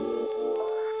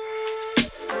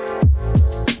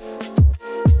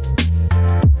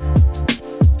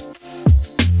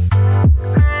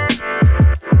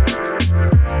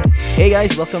Hey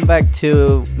guys, welcome back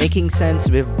to Making Sense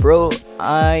with Bro.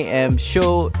 I am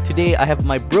Sho. Today I have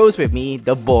my bros with me,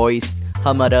 the boys,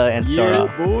 Hamada and Sora.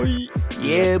 boy.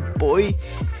 Yeah, boy.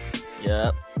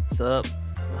 Yep. What's up?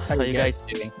 How you guys?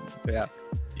 doing? Yeah.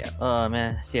 Oh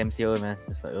man, CMCO man.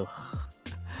 It's like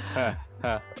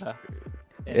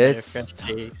It's French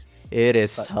days. It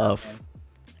is But, tough. man,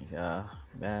 yeah,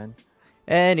 man.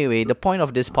 Anyway, the point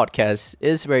of this podcast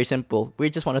is very simple. We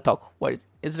just want to talk what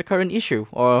is the current issue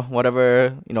or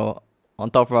whatever,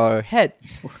 on top of our head.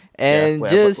 And yeah,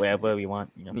 just wherever we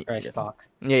want, Trash Yes. talk.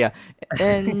 yeah.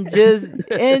 And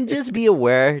just be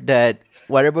aware that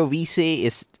whatever we say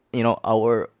is,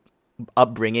 our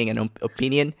upbringing and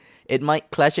opinion. It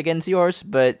might clash against yours,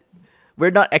 but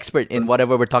we're not expert in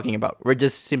whatever we're talking about. We're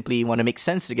just simply want to make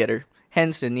sense together.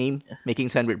 Hence the name Making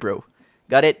Sense with Bro.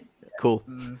 Got it? Cool.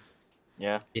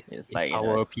 Yeah, It's like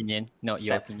our opinion, not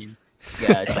your like- opinion.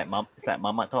 yeah, it's like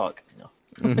mama talk.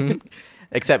 Mhm.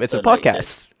 Except it's So, a like,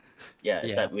 podcast. Yeah, it's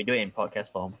Yeah. like we do it in podcast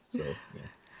form. So yeah,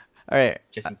 All right.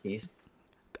 just in case.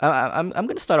 I'm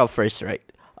gonna start off first, right?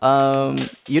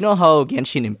 You know how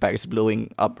Genshin Impact is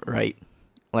blowing up, right?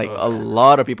 Like a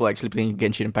lot of people actually playing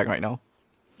Genshin Impact right now.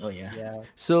 Oh yeah. Yeah.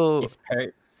 So It's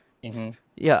hurt.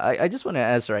 yeah, I just want to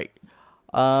ask, right?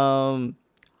 Um,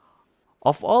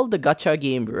 of all the gacha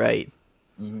game, right,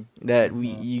 Mm-hmm. that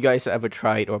you guys ever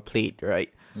tried or played, right?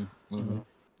 Mm-hmm.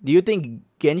 Do you think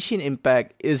Genshin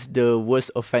Impact is the worst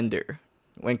offender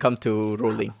when it comes to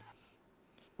rolling?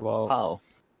 How?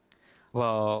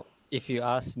 Well, if you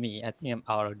ask me, I think I'm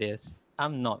out of this.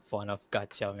 I'm not fond of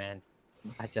gacha, man.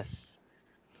 I just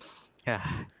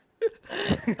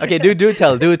Okay, do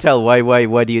tell why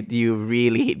do you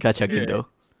really hate gacha game though?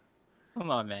 come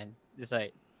on, man. It's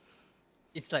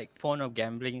like phone of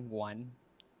gambling one.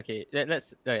 Okay,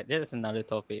 that's another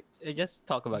topic. Just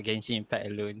talk about Genshin Impact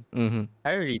alone. Mm-hmm.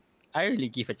 I really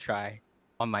give a try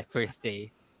on my first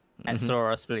day at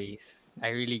Sora's place. I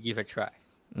really give a try.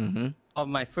 Mm-hmm. On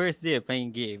my first day of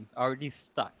playing game, I already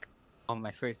stuck on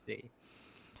my first day.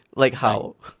 Like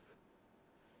how?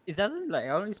 It doesn't like I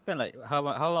only spent like how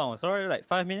long? Sorry, like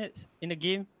 5 minutes in the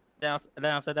game. Then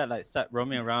after that, like start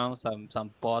roaming around. Some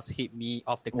boss hit me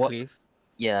off the What? cliff.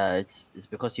 Yeah, it's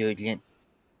because you didn't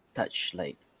touch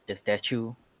like the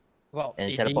statue Well, and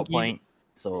the it teleport didn't give point.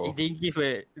 So it didn't give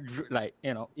a like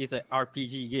it's an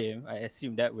RPG game. I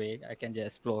assume that way I can just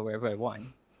explore wherever I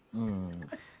want. mm,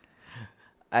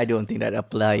 I don't think that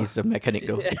applies the mechanic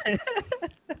though.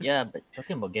 yeah, but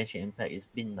talking about Genshin Impact, it's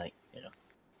been like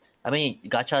I mean,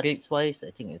 gacha rates wise,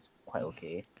 I think it's quite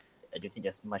okay. I don't think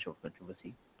there's much of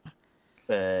controversy.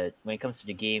 But when it comes to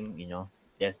the game,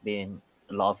 there's been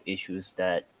a lot of issues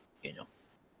that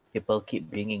people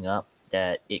keep bringing up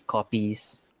that it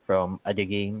copies from other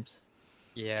games,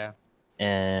 Yeah,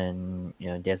 and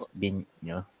there's been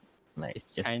like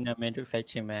it's just China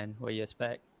manufacturing, man. What you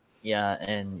expect? yeah,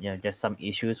 and there's some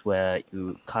issues where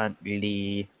you can't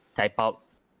really type out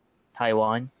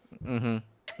Taiwan Mm-hmm.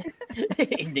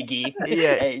 in the game.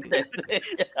 Yeah. And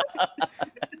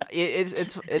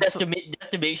It's just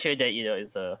to make sure that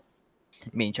it's a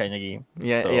main China game.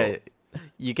 yeah, So- yeah.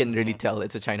 You can really tell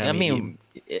it's a China I made game.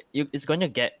 mean, it's going to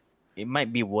get. It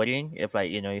might be worrying if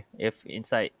if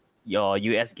inside your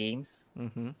US games,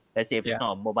 Mm-hmm. let's say if Yeah. it's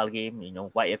not a mobile game,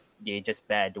 what if they just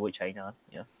ban the word China?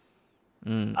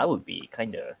 I would be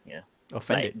kind of like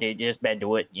Offended. they just ban the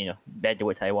word ban the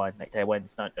word Taiwan. Like Taiwan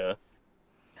is not a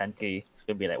country. It's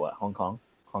gonna be like what Hong Kong.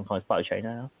 Hong Kong is part of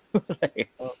China now.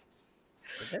 Like,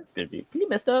 it's gonna be pretty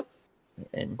messed up.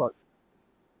 And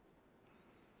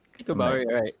Think about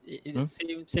Right. it, right?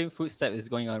 Hmm? Same footstep is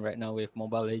going on right now with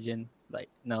Mobile Legend. Like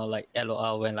now, like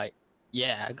LOL when like,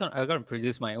 yeah, I'm gonna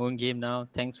produce my own game now.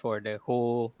 Thanks for the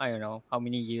whole I don't know how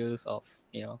many years of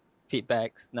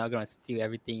feedbacks. Now I'm gonna steal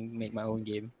everything, make my own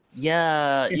game.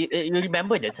 yeah, you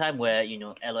remember the time where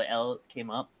LOL came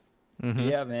up? Mm-hmm.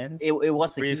 Yeah, man. It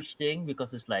was a Brief. huge thing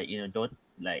because it's like don't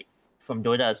like from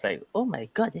Dota. It's like, oh my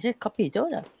god, they just copy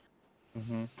Dota.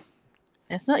 Mm-hmm.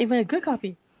 It's not even a good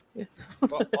copy.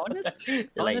 Well, honestly,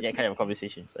 Like that kind of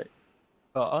conversations. Like,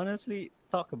 honestly,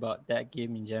 talk about that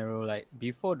game in general. Like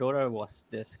before Dota was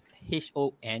this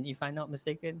HON, if I'm not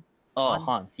mistaken. oh, Hans?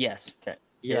 Hans, yes, okay.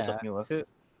 Heroes Yeah. of Newer. So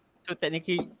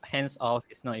technically, hands off.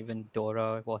 It's not even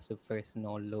Dora was the first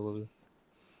LOL.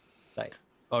 Like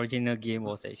original game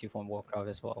was actually from Warcraft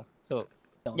as well. So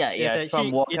Yeah, it's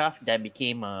from Warcraft that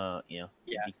became Yeah,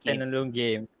 became standalone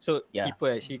game. So Yeah. people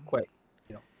actually quite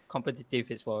competitive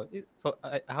as well.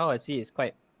 How I see it's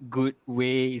quite good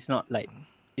way. It's not like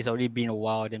it's already been a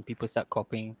while. Then people start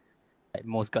copying like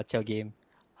most gacha game.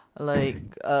 Like,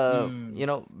 Mm.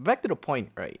 back to the point,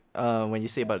 right? When you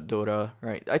say about Dota,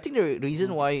 right? I think the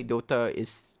reason Mhm. why Dota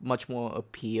is much more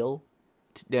appeal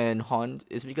than Hon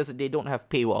is because they don't have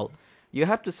paywall. You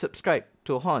have to subscribe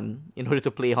to Hon in order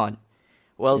to play Hon.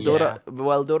 Yeah.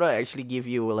 While Dota actually give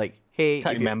you like, hey,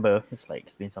 Can't if you remember. It's like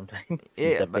it's been some time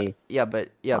since yeah, I played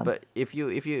on. but if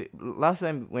you last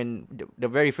time when the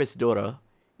very first Dota,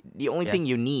 the only Yeah. thing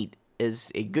you need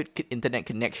is a good internet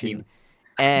connection Game.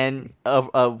 and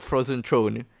a frozen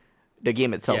throne, the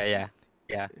game Yeah. itself. Yeah.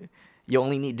 Yeah. You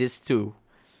only need these two.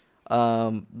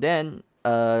 Then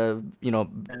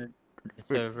And the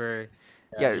r- server,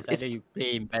 yeah, it's it's either you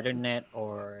play in Battle.net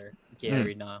or mm,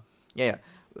 Garena. yeah,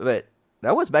 but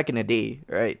that was back in the day,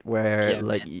 right? Where Yeah,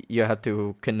 like man. you have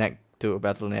to connect to a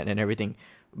Battle.net and everything.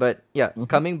 But yeah, Mhm.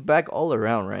 coming back all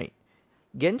around, right?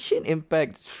 Genshin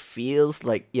Impact feels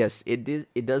like, yes, it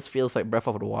does feels like Breath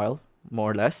of the Wild,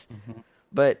 more or less. Hmm.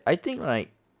 But I think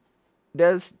like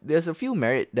there's a few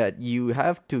merit that you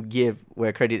have to give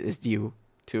where credit is due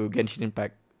to Genshin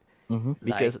Impact Mhm. Like,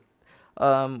 because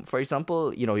for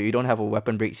example, you don't have a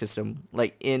weapon break system.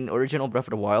 Like in original Breath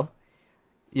of the Wild,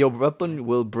 your yeah. weapon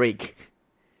will break.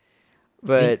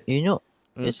 You, But you know,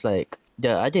 mm, it's like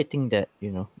the other thing that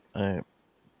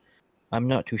I'm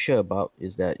not too sure about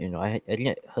is that I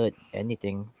didn't heard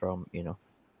anything from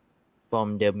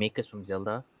from the makers from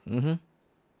Zelda mhm.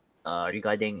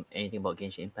 regarding anything about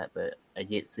Genshin Impact, but I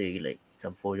did see like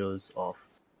some photos of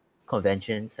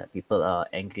conventions that people are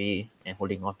angry and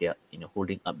holding up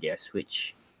their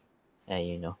Switch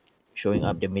and showing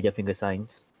up the middle finger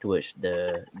signs towards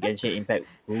the Genshin Impact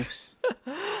roofs.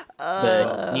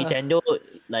 But uh Nintendo,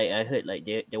 like I heard, like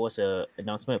there was a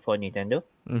announcement for Nintendo.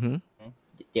 mhm. Hmm?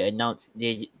 They announced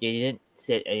they didn't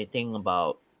say anything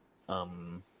about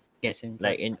get Genshin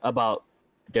like Impact. in about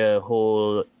the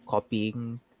whole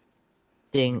copying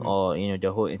thing Hmm. or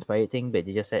the whole inspired thing, but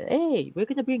they just said, "Hey, we're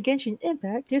gonna bring Genshin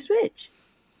Impact to Switch."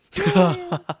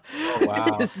 Yeah. Oh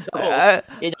wow. So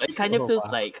it kind of Oh feels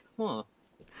wow. like, huh.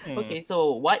 Hmm. Okay,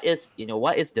 so what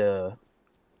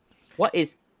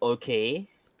is okay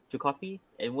to copy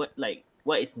and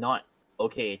what is not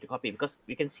okay to copy, because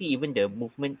we can see even the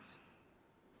movements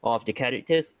of the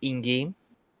characters in game.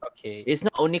 Okay. It's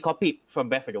not only copied from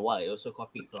Breath of the Wild, it also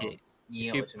copied from Okay.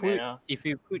 Nier Automata. If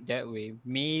you put that way,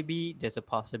 maybe there's a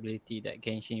possibility that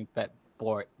Genshin Impact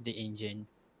bought the engine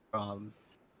from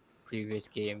previous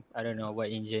game. I don't know what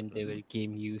engine the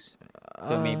game used.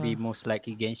 So uh maybe most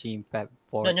likely Genshin Impact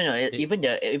No, bought no, no. the. Even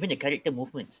the character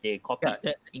movements they Yeah, copied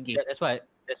in game. that's why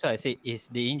I say is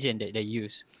the engine that they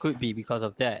use could be because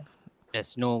of that.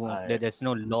 Uh, There's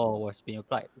no law was being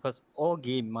applied because all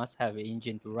game must have an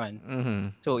engine to run.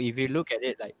 mhm. So if you look at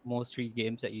it, like most three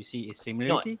games that you see is no,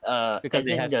 similarity because as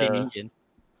they in have same the engine.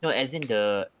 no, as in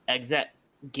the exact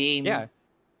game Yeah,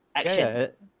 yeah, yeah, actions.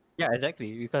 yeah,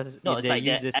 exactly. Because No, it's they like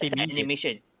the use the at same the engine.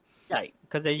 animation, Yeah, like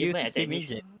because they use even the at the same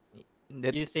animation. engine.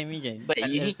 That Use same engine. But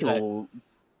you need It's like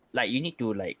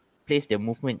to like place the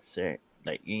movements, right?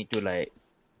 Like you need to like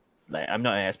I'm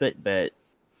not an expert, but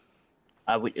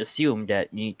I would assume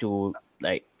that you need to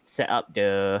like set up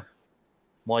the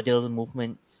model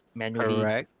movements manually.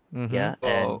 correct. mhm. Yeah,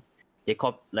 and Well, they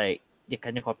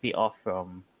kind of copy off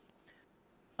from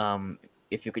um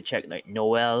if you could check like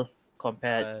Noel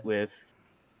compared uh, with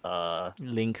uh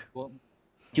Link. well,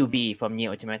 2B from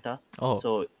Nier Automata. Oh.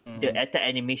 So the mm-hmm, attack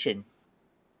animation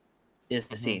is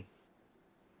the mm-hmm. same.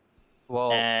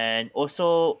 Well, And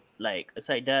also, like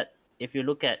aside that, if you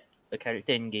look at a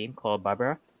character in game called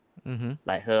Barbara, Mhm.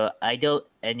 like her idle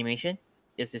animation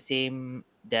is the same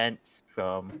dance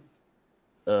from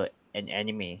an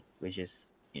anime, which is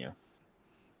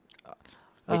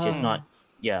which is Uh mm, not,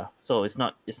 yeah. So it's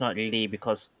not really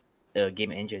because the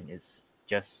game engine is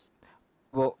just,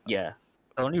 well, yeah.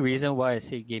 the only reason why I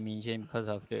say game engine because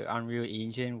of the Unreal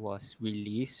Engine was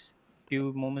released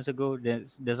few moments ago.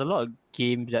 There's a lot of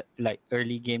games that like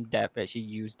early game dev actually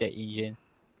use that engine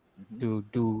Mhm. to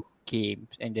do games,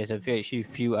 and there's a few actually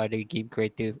few other game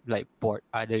creative like port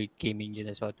other game engines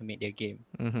as well to make their game.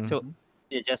 mhm. So Mhm.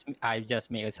 I just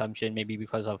make assumption maybe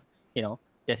because of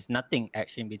there's nothing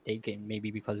action be taken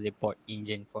maybe because they bought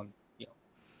engine from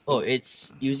Oh, those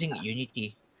it's using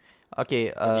Unity.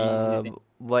 Okay, using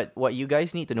what you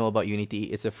guys need to know about Unity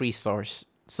is a free source.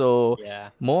 So yeah.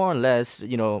 more or less,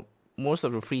 most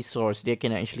of the free source they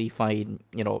can actually find,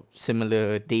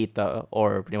 similar data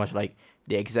or pretty much like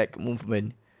the exact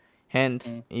movement.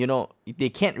 Hence, Mm, they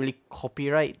can't really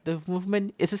copyright the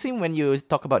movement. It's the same when you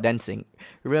talk about dancing.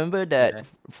 Remember that yeah.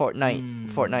 Fortnite,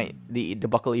 Mm. the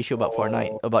buckle issue about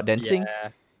Fortnite Oh about dancing. yeah.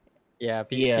 Yeah,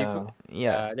 Yeah, people.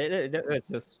 Yeah. That was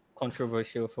just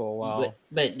controversial for a while.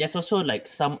 but there's also like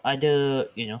some other,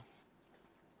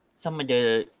 some of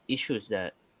the issues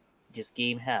that this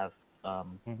game have.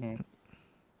 Mm-hmm.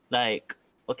 Like,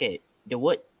 okay, the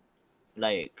word,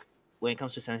 like, when it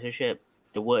comes to censorship,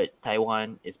 the word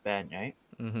Taiwan is banned, right?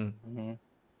 Mm-hmm.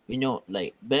 Mm-hmm.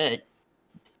 Like, but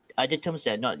other terms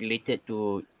that are not related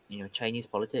to Chinese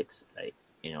politics, like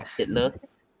Hitler.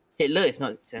 Hitler is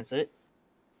not censored.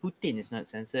 Putin is not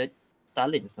censored.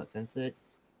 Stalin is not censored.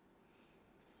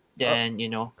 Oh, Then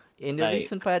in like, the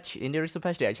recent patch,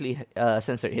 they actually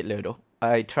censored Hitler though.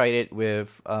 I tried it with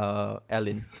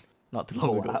Ellen not too long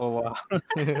oh ago. wow. Oh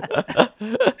wow.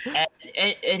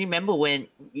 And remember when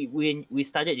we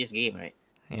started this game, right?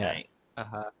 Yeah. Right.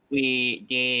 Uh-huh.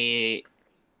 We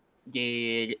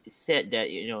they said that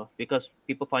because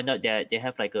people find out that they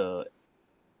have like a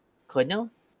kernel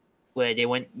where they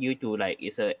want you to, like,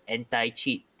 it's a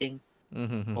anti-cheat thing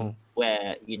Mm-hmm. Oh.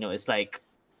 where it's like,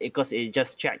 because it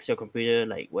just checks your computer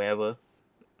like wherever,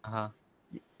 Uh-huh.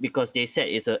 because they said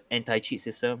it's a anti-cheat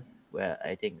system where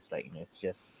I think it's like it's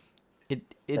just It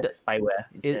it's it like spyware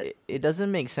instead. it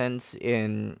doesn't make sense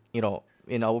in in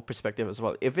our perspective as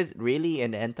well. If it's really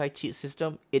an anti-cheat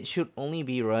system, it should only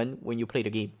be run when you play the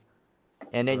game,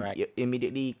 and then Right.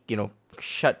 immediately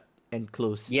shut and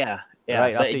close Yeah,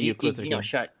 right but after you close it the did not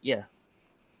game. shut. Yeah,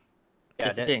 Yeah,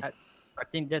 that's the thing. I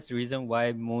think that's the reason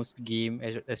why most game,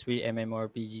 especially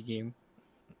MMORPG game,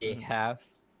 they have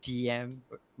GM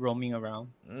roaming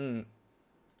around, Mm.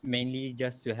 mainly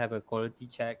just to have a quality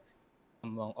check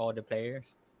among all the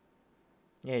players.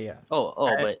 Yeah, yeah.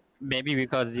 But Maybe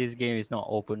because this game is not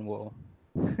open world.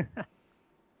 I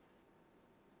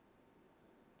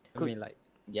could mean, like,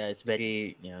 yeah, it's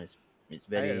very it's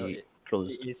I don't know. very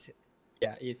closed. It's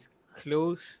yeah, it's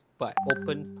close but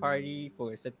open party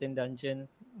for a certain dungeon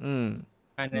Mm.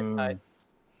 kind of type.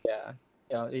 Mm.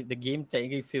 Yeah, the game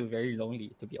technically feel very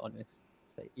lonely, to be honest.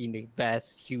 It's like in a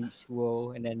vast, huge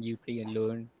world, and then you play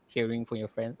alone, hearing from your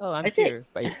friends. Oh, I'm I think here,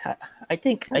 but I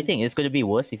think it's gonna be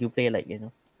worse if you play, like,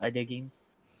 other games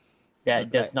that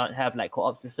does like not have like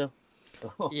co-op system.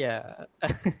 So yeah,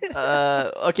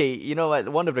 Okay, you know what?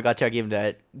 One of the gacha game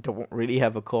that don't really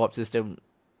have a co-op system.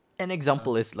 An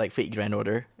example is like Fate Grand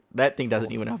Order. That thing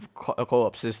doesn't even have a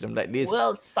co-op system. Like this,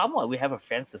 well, somewhat we have a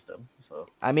friend system. So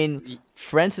I mean, Y-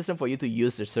 friend system for you to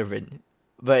use the servant.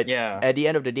 But yeah, at the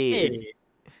end of the day, hey,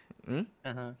 hmm?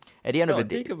 uh-huh. At the end of No, the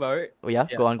day, think about it. oh yeah,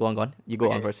 Yeah, go on, go on, go on. You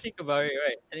go on okay, first. think about it.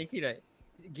 Right, technically, like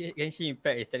Genshin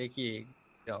Impact is technically,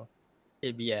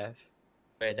 ABF,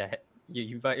 where that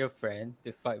you invite your friend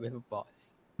to fight with a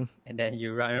boss, and then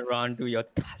you run around do your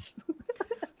tasks.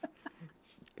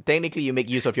 Technically, you make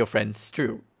use of your friends.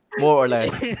 True, more or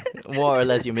less, more or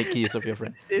less, you make use of your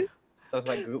friend. sounds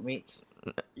like group mates.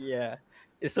 Yeah.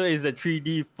 So it's a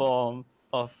 3D form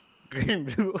of green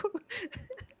blue.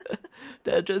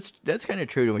 That's kind of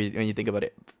true when you think about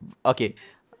it. Okay,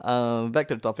 back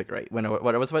to the topic, right?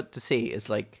 What I was about to say is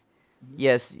like,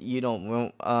 yes, you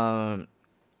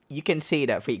can say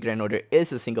that Fate Grand Order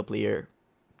is a single player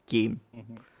game,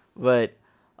 but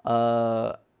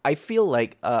I feel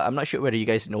like I'm not sure whether you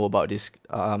guys know about this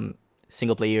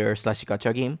single player slash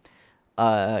gacha game,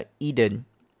 Eden.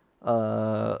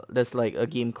 There's like a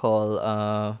game called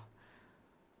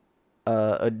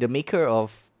the maker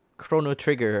of Chrono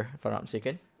Trigger, if I'm not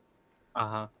mistaken. Yeah,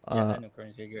 Uh, I know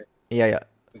Chrono Trigger. yeah, yeah.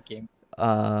 Good game.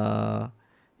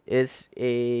 It's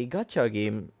a gacha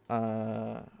game.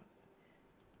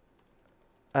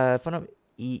 If I'm not,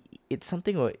 it's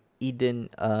something about Eden.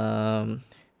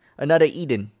 Another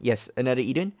Eden. Yes, another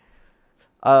Eden.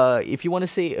 If you want to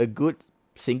say a good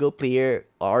single player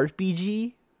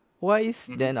RPG wise,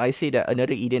 then I say that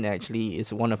Another Eden actually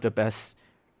is one of the best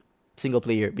single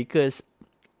player because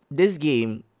this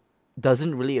game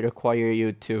doesn't really require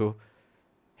you to,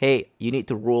 hey, you need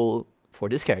to roll for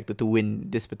this character to win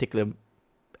this particular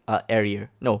area.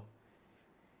 No,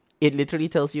 it literally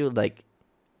tells you like,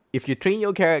 if you train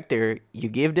your character, you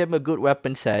give them a good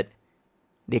weapon set,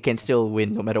 they can still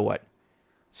win no matter what.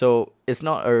 So it's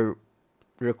not a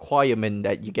requirement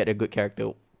that you get a good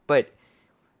character. But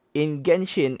in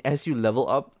Genshin, as you level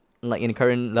up, like in the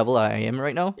current level I am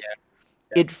right now,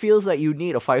 it feels like you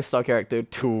need a 5-star character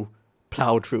to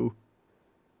plow through.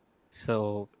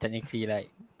 So technically, like,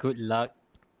 good luck.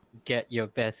 Get your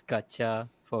best gacha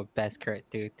for best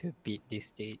character to beat this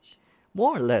stage.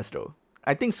 More or less, though.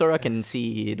 I think Sora can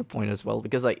see the point as well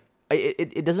because like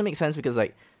it doesn't make sense because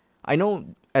like I know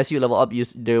as you level up,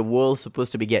 the world's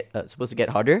supposed to get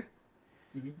harder,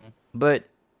 but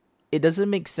it doesn't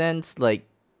make sense like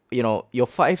your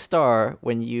 5-star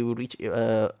when you reach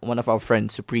one of our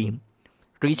friends Supreme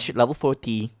reached level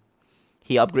 40.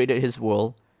 He upgraded his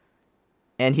world,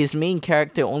 and his main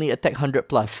character only attacked 100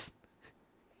 plus.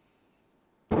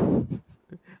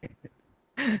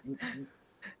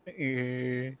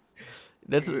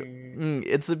 That's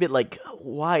it's a bit like,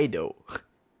 why though?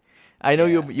 I know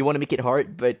Yeah. you want to make it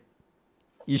hard, but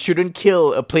you shouldn't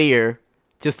kill a player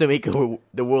just to make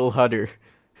the world harder.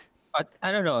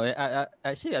 I don't know.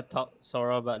 Actually I talked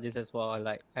Sora about this as well.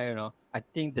 Like I don't know. I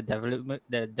think the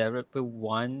developer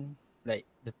want like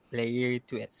the player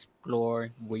to explore,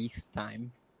 waste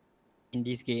time in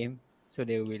this game, so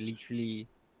they will literally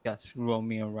just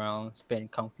roaming around,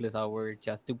 spend countless hours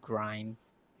just to grind.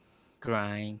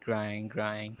 I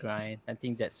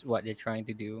think that's what they're trying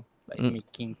to do, like Mm.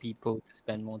 making people to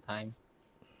spend more time.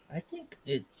 I think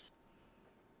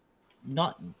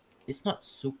not it's not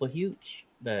super huge,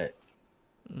 but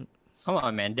Come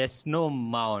on, man. There's no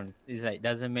mount. It's like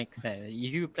doesn't make sense.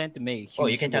 If you plan to make a huge oh,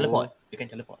 you can teleport. world, You can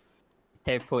teleport.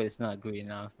 teleport is not good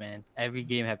enough, man. Every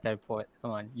game have teleport.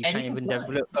 Come on, you And can't you can even fly.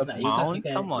 develop a Like, mount.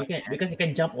 Come on, man. because you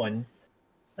can jump on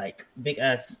like big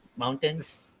ass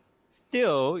mountains.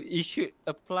 Still, you should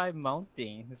apply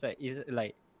mounting. It's like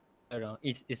I don't know.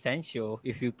 It's essential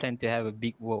if you plan to have a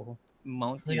big world. Who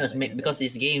Mounting knows? is like Because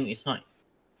this game is not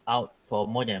out for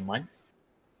more than a month,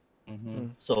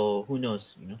 so who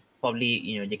knows? Probably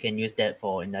they can use that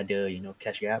for another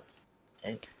cash grab.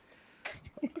 Right?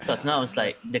 Because now it's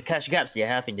like the cash grabs they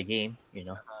have in the game.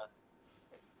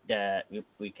 That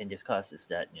we can discuss is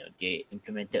that they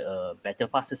implemented a battle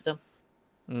pass system.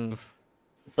 Mm.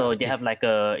 So they have Yes. like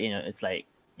a it's like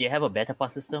they have a battle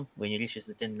pass system when you reach a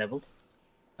certain level.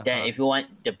 Then if you want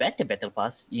the better battle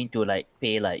pass, you need to like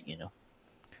pay like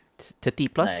 30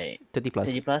 plus? like 30 plus.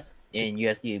 30 plus in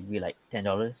USD it'd be like $10.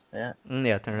 Yeah.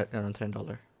 Yeah, around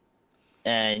 $10.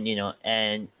 And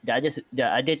and the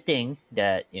other thing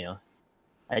that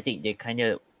I think they kind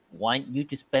of want you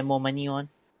to spend more money on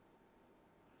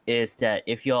is that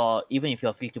even if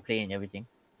you're free to play and everything,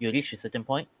 you reach a certain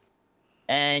point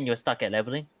and you're stuck at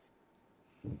leveling.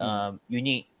 You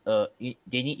need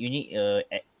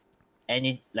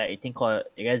any like a thing called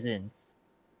resin.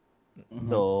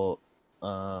 So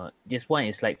this one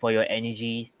is like for your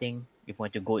energy thing if you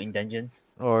want to go in dungeons.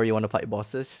 Or you want to fight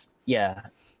bosses? Yeah.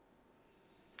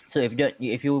 So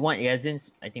if you want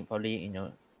resins, I think probably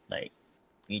like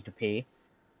you need to pay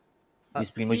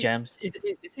with Primo See, Gems. Is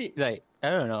it like I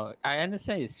don't know. I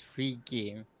understand it's free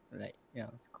game, like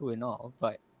it's cool and all,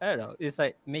 but I don't know. It's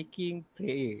like making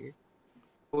player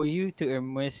for you to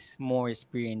immerse more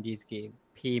experience in this game,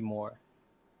 pay more.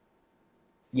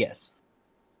 Yes.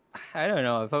 I don't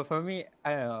know. For me,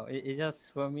 I don't know. It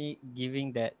just for me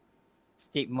giving that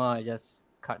stigma just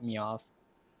cut me off.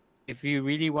 If you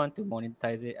really want to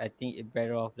monetize it, I think it's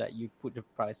better off that you put the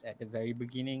price at the very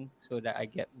beginning so that I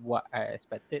get what I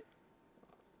expected,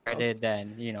 rather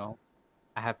than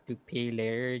I have to pay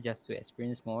later just to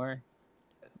experience more.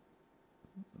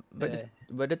 But Uh,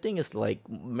 but the thing is, like,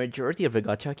 majority of the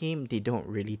gacha game, they don't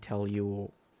really tell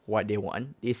you what they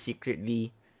want. They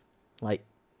secretly, like,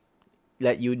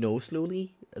 let you know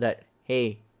slowly that,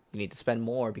 hey, you need to spend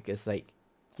more because, like,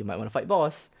 you might want to fight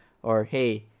boss, or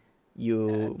hey,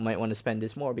 you might want to spend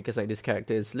this more because, like, this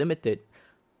character is limited.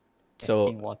 So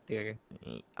testing water.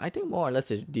 I think more or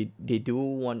less they do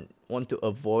want to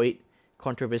avoid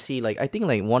controversy. Like, I think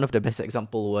like one of the best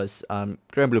example was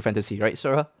Grand Blue Fantasy, right,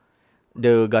 Sora?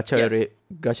 The Yes.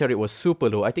 gacha rate was super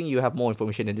low. I think you have more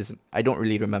information in this. I don't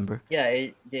really remember. Yeah,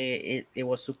 it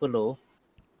was super low.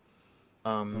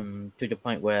 To the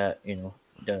point where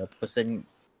the person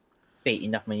paid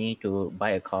enough money to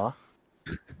buy a car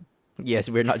Yes,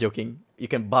 we're not joking. You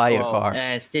can buy a Wow. car.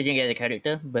 and still didn't get the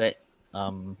character, but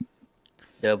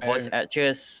the voice don't-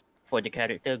 actress for the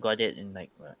character got it in like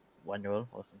what, one role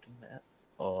or something like that,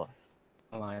 or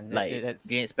Come on, like that's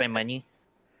didn't spend money.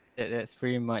 that's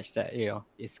pretty much that.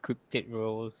 It's scripted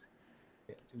roles.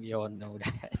 We all know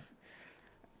that.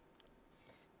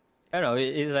 I don't know.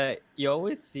 It's like you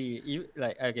always see you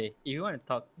like okay. If you want to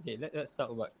talk, okay, let's talk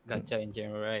about gacha in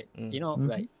general, right?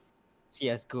 Like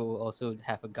CS:GO also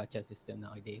have a gacha system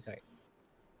nowadays, right?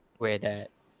 Where that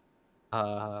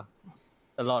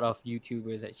a lot of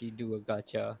YouTubers actually do a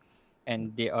gacha,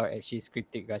 and they are actually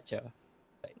scripted gacha,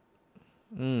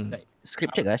 Mm. like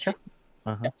Scripted gacha.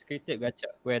 scripted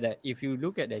gacha. Where that if you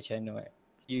look at their channel, right,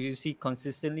 you see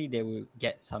consistently they will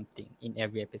get something in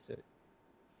every episode.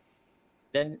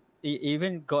 Then it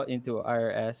even got into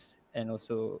IRS and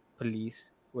also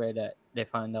police, where that they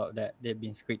found out that they've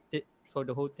been scripted for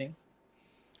the whole thing.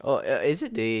 Oh, is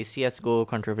it the CS:GO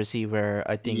controversy where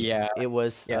I think Yeah, it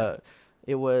was yeah.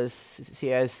 it was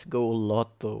CS:GO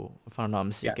Lotto, if I'm not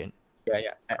mistaken.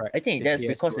 Yeah. Correct. I think The that's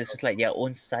CS because Go. it's just like their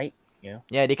own site, you know,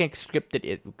 Yeah, they can script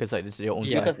it because like, it's their own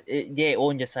Yeah. site. because they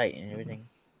own the site and everything.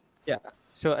 Yeah.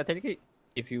 So I think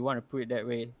if you want to put it that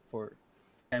way for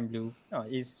and Blue, no,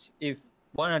 is if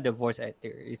one of the voice actor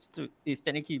is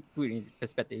technically put in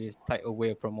perspective is type of way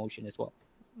of promotion as well.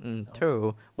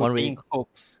 True. One way. Putting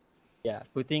hopes, yeah,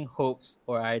 putting hopes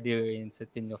or idea in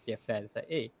certain of their fans. Like,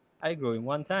 hey, I grew in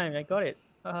one time, I got it.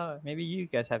 Maybe you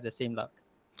guys have the same luck.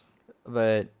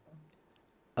 But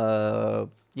because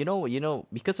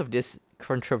of this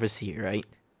controversy, right?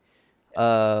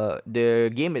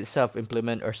 The game itself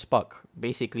implement or Spock.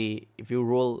 Basically, if you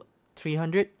roll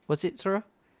 300, was it, Sora?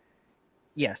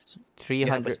 Yes, Three you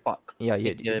have a hundred. spark. Yeah,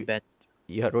 yeah. If you're bad.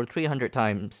 You had rolled 300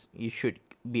 times, you should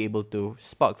be able to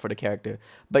spark for the character.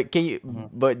 But can you?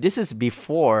 But this is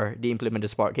before they implement the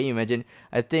spark. Can you imagine?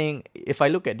 I think if I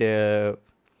look at the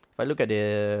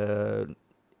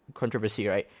controversy,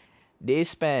 right? They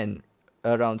spend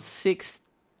around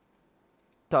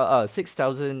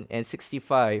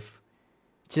 6,065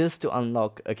 just to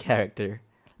unlock a character.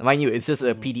 Mind you, it's just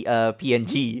a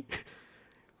PNG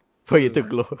for you to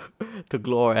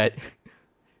glow at.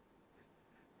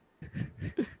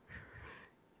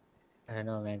 I don't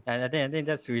know, man. And I think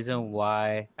that's the reason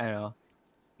why I don't know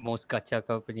most gacha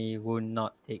company would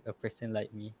not take a person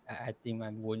like me. I think I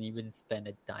won't even spend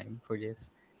a dime for this.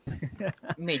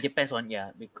 I mean, it depends on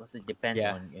because it depends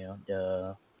Yeah. on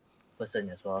the person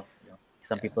as well. You know,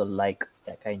 some Yeah. people like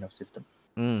that kind of system.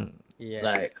 Yeah.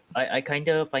 Like I kind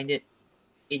of find it,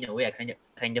 in a way, I kind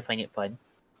of find it fun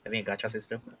having a gacha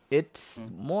system. It's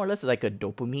more or less like a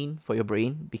dopamine for your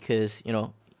brain because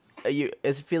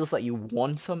it feels like you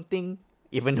want something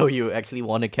even though you actually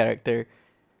want a character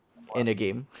in a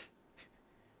game.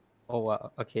 Oh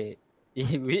wow. Okay.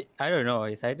 I don't know.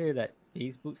 It's either like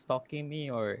Facebook stalking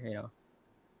me or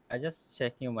I just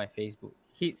checking on my Facebook.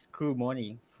 Hit Crew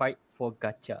Morning fight for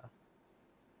gacha.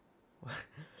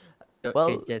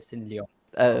 Well, Jason Leon.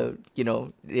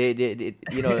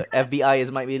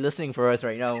 FBI might be listening for us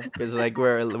right now because like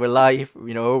we're live,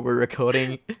 we're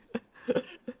recording.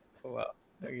 Oh wow.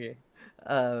 Okay.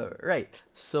 Right.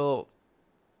 So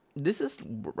this is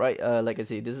right. Like I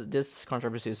say, this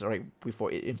controversy is right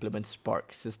before it implements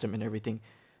Spark system and everything.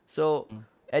 So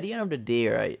at the end of the day,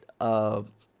 right? I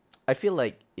feel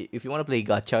like if you want to play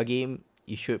gacha game,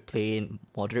 you should play it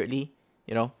moderately.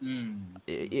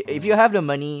 If you have the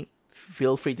money,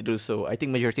 feel free to do so. I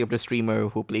think majority of the streamer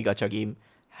who play gacha game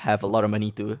have a lot of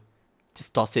money to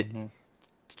just toss it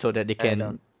so that they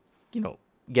can,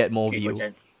 get more Create view.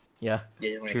 content. Yeah.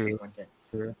 They just want to True. create content.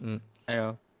 True. I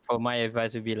know. For my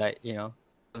advice would be like,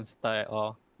 don't start at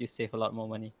all. You save a lot more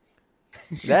money.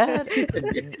 That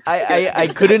I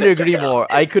couldn't agree more.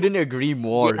 I couldn't agree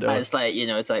more Yeah, though. it's like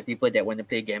it's like people that want to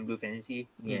play Gamblu Fantasy.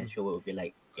 Yeah, sure will be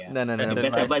like No. The That's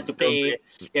best advice to play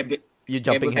You Gamblu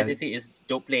jumping hell. Fantasy is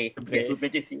don't play Gamblu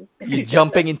Fantasy. You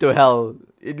jumping into hell.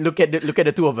 Look at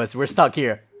the two of us. We're stuck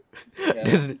here.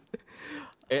 Yeah.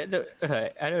 I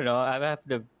don't know. I have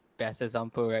the best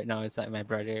example right now. It's like my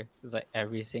brother. It's like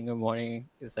every single morning.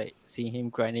 It's like seeing him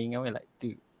grinding. I'm like,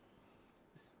 dude.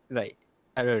 It's like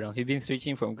I don't know. He's been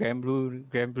switching from Grand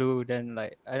Blue. Then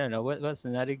like I don't know what's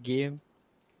another game.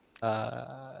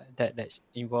 That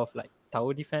involve like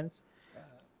tower defense.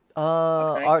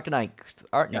 Arknight.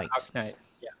 Arknight. Arc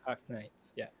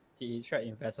Knights. Yeah, he tried to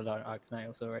invest a lot in Arc Knight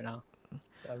also right now.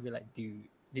 So I'll be like, dude,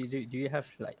 do you have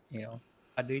like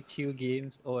other chill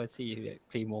games, or I see you like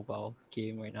play mobile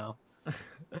game right now?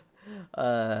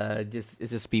 It's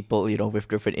just people with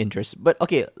different interests. But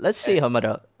okay, let's say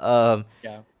Hamada.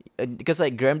 Yeah. Because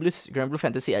like Grand Blue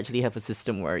Fantasy actually have a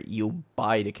system where you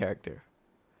buy the character.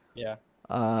 Yeah.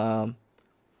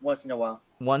 Once in a while.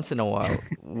 Once in a while,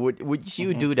 would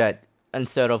you do that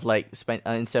instead of like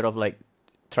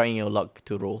trying your luck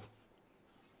to roll?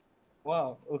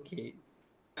 Wow. Okay.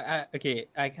 I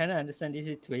kind of understand these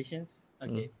situations.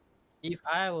 Okay. If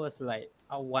I was like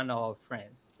one of our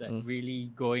friends that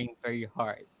really going very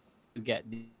hard to get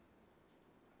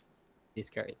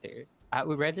this character, I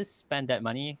would rather spend that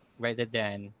money rather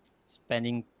than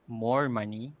spending more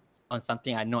money on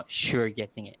something I'm not sure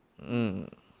getting it.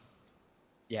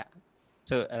 Yeah.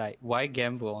 So like, why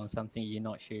gamble on something you're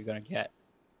not sure you're gonna get,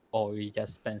 or you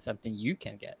just spend something you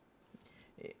can get?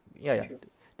 Yeah.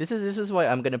 This is why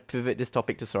I'm gonna pivot this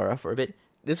topic to Sora for a bit.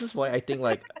 This is why I think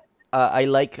like I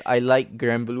like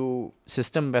Grand Blue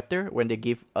system better when they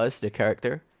give us the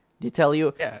character. They tell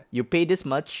you you pay this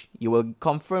much, you will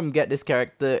confirm get this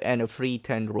character and a free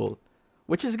 10 roll,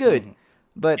 which is good.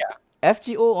 But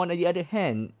FGO on the other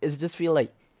hand is just feel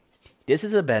like this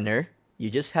is a banner. You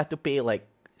just have to pay like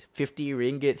 50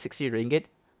 ringgit, 60 ringgit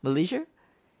Malaysia,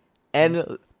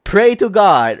 and pray to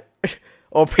God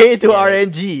or pray to Yeah, like-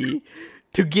 RNG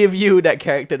to give you that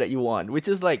character that you want, which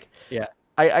is like Yeah.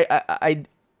 I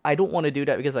don't want to do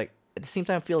that because like at the same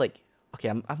time I feel like okay,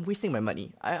 I'm wasting my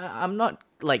money. I'm not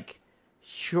like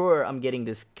sure I'm getting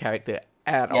this character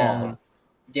at Yeah. all.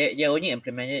 They only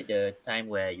implemented the time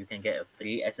where you can get a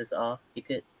free SSR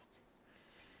ticket,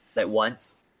 like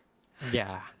once.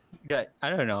 Yeah. But I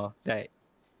don't know. Like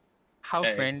how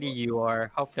Eh, friendly you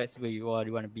are, how flexible you want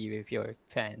to be with your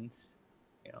fans,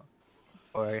 you know,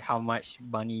 or how much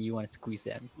money you want to squeeze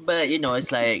them. But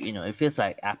it's like it feels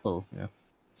like Apple.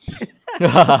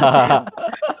 Wow,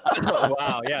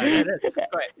 yeah, that's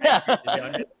quite accurate, to be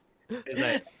honest. It's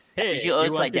like, hey, She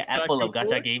always you like want to the charge Apple of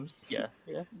people? gacha games. Yeah.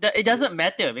 It doesn't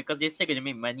matter because they're still gonna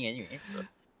make money anyway. So.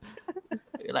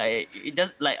 Like it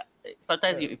does. Like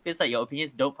sometimes it feels like your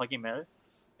opinions don't fucking matter.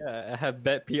 I have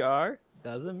bad PR.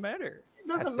 Doesn't matter. It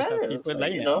doesn't I still have matter. people It's like,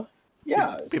 lining up.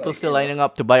 Yeah. it's People like, still lining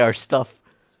up to buy our stuff.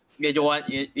 You don't want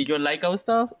you don't like our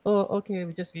stuff? Oh, okay.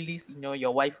 We just released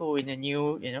your waifu in a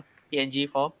new PNG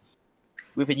form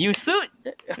with a new suit.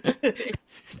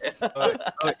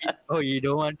 You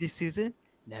don't want this season?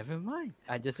 Never mind.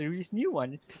 I just released new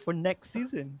one for next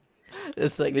season.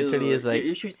 It's like literally Dude, is like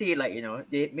you should see like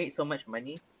they made so much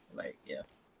money. Like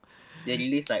they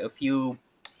released like a few.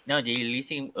 Now they're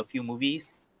releasing a few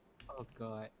movies. Oh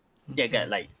god. They got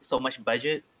like so much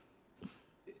budget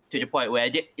to the point where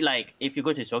like if you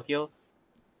go to Tokyo,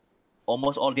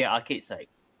 almost all their arcades like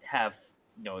have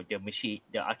the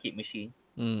arcade machine.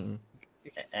 mm.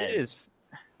 And-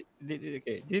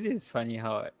 Okay, this is funny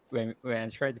how when I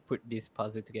tried to put this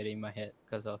puzzle together in my head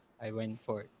because of I went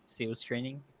for sales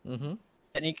training. Mm-hmm.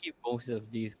 Technically, most of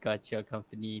these gacha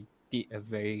company did a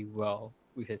very well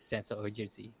with a sense of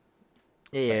urgency.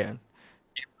 Yeah.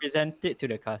 They present it to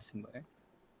the customer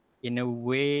in a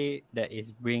way that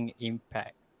is bring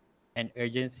impact and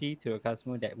urgency to a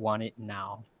customer that want it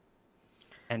now,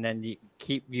 and then they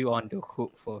keep you on the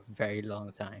hook for a very long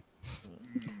time.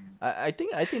 I think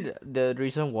the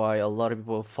reason why a lot of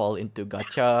people fall into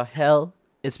gacha hell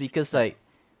is because like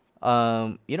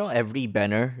every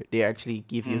banner they actually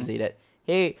give you say that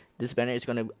hey, this banner is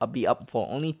gonna be up for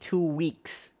only 2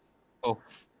 weeks. Oh,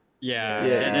 yeah,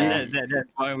 Yeah. that's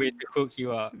one way to hook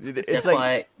you up. It's that's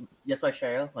like why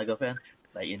Cheryl, my girlfriend,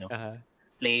 like Uh-huh.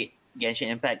 played Genshin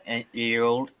Impact and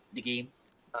re-rolled the game,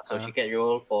 so Uh-huh. she can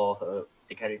roll for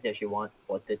the character she wants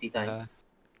for 30 Uh-huh. times.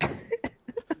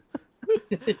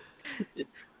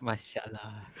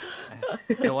 Mashallah.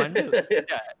 No wonder. Yeah,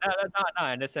 now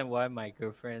I understand why my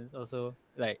girlfriends also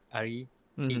like Ari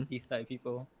hate Mhm. these type of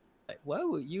people. Like, why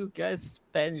would you guys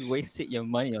wasted your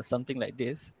money on something like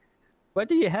this? What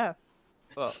do you have?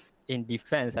 Well, in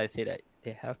defense, I say that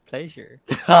they have pleasure.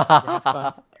 They have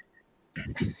fun.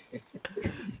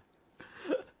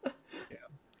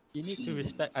 You need to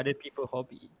respect other people's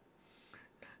hobby.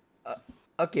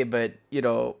 Okay, but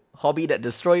hobby that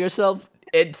destroy yourself,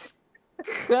 it's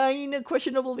kind of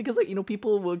questionable because like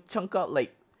people will chunk out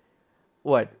like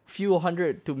what few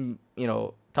hundred to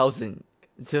thousand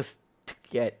just to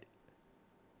get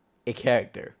a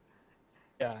character.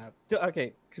 Yeah.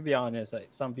 Okay. To be honest, like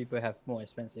some people have more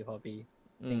expensive hobby.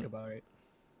 Think about it.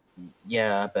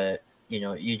 Yeah, but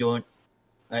you don't.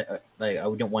 I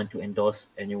wouldn't want to endorse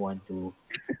anyone to,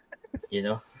 I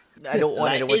don't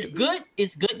want like, anyone it's good.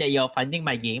 It's good that you're funding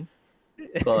my game,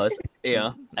 because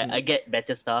I get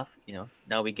better stuff.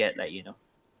 Now we get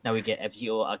now we get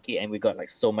FGO arcade, and we got like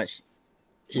so much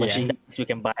merchandise we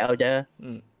can buy out there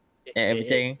Mm. and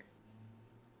everything.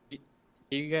 Do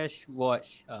you guys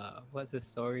watch what's the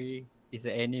story? It's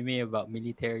an anime about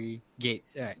military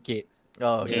Gates. Gates.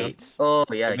 Oh, Yeah. Gates. Oh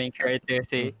yeah, The main character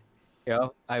say,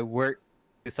 I work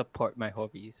to support my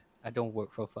hobbies. I don't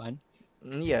work for fun.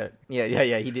 Yeah.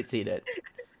 He did say that.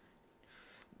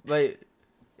 But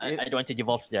I don't want to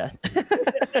devolve to that.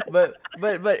 but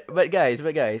guys,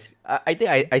 I think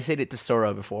I said it to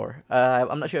Sora before.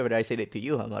 I'm not sure whether I said it to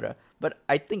you, Hamada, but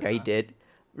I think I did.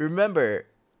 Remember,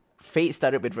 Fate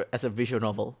started as a visual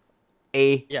novel,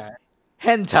 a Yeah.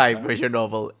 hentai visual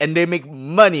novel, and they make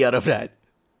money out of that.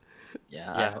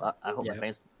 Yeah, I hope my Yeah.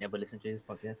 parents never listen to this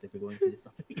podcast if we're going through this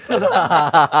topic.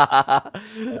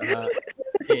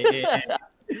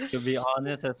 To be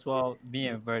honest as well, me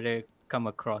and brother come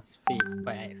across Fate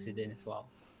by accident as well.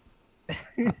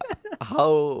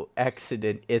 How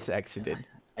accident is accident.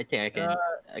 I think I can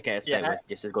expect yeah, where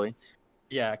this is going.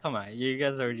 Yeah, come on. You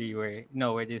guys already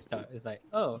know where this start. It's like,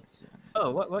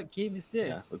 what game is this?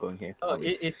 Yeah, we're going here. Oh,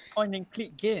 it's point and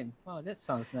click game. Wow, that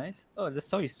sounds nice. Oh, the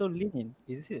story is so linear.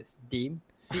 Is this Steam?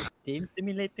 Team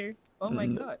Simulator. Oh my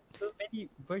Mm. god, so many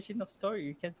version of story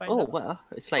you can find Oh out. wow,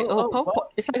 it's like Oh, PowerPoint.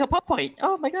 what? It's like a PowerPoint.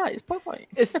 Oh my god, it's PowerPoint.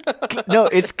 No,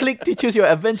 it's click to choose your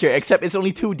adventure, except it's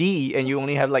only 2D and you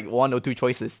only have like one or two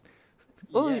choices.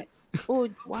 Oh, Yeah. oh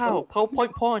wow,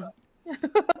 PowerPoint porn.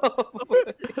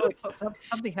 Oh,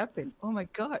 something happened. Oh my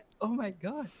god. Oh my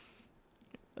god.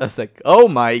 I was like, oh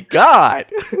my god.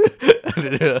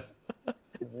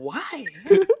 Why?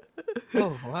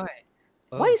 Oh why?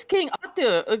 Why is King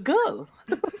Arthur a girl?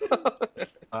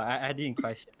 Oh, I didn't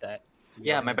question that. to be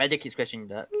Yeah, my honest. brother keeps questioning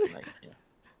that. Like,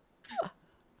 yeah.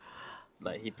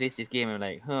 Like he plays this game and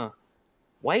like,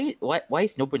 why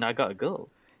is Nobunaga a girl?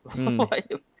 Mm.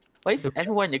 why is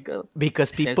everyone a girl?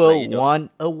 Because And it's people like, you know,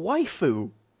 want a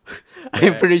waifu.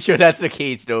 I'm Yeah. pretty sure that's the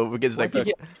case though, because why like did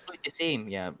you do the same?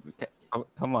 Yeah.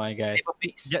 Come on, guys. Paper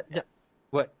pigs.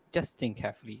 Just think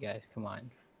carefully, guys. Come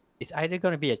on. It's either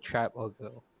gonna be a trap or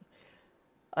girl.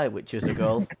 I would choose a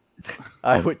girl.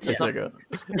 I would Yeah, choose a girl.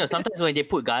 You know, sometimes when they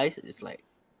put guys, it's like,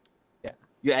 Yeah.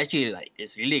 you actually like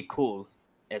it's really cool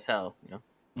as hell, you know.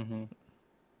 Mm-hmm.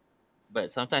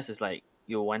 But sometimes it's like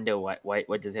you wonder why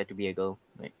does it have to be a girl?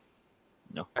 Like,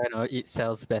 I know it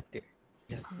sells better.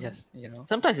 Just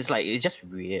sometimes it's like it's just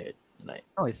weird. Like,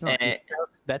 No, it's not. Eh. It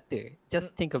sells better.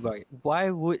 Just think about it. Why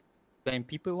would when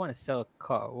people want to sell a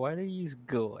car, why do you use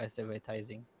girl as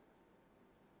advertising?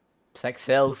 Sex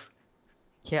sells.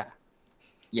 Yeah.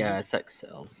 yeah, sex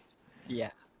sells. Yeah.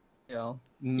 You know,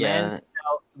 Yeah.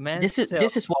 men This is sell.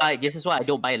 this is why I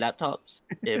don't buy laptops.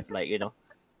 If like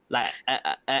like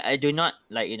I do not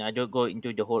like I don't go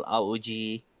into the whole ROG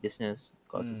business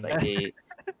because it's like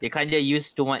they kind of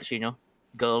use too much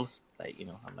girls. Like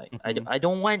I'm like Mhm. I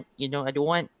don't want I don't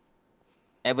want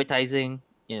advertising.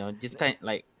 Just kind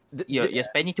like you're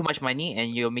spending too much money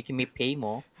and you're making me pay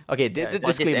more Okay, Yeah, for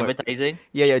this disclaimer. advertising.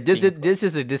 Yeah, Thing. this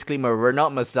is a disclaimer. We're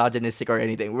not misogynistic or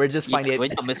anything. We're just find Yeah, it.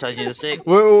 we're not misogynistic.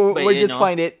 We're but, we you just know.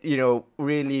 find it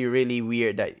really really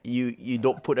weird that you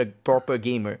don't put a proper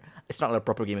gamer. It's not a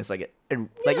proper gamer. It's like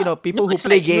people who It's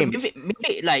play like, games.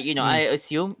 maybe like I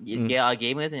assume they are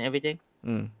gamers and everything.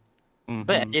 Mm.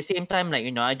 But at Mhm. the same time, like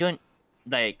I don't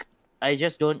like. I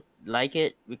just don't like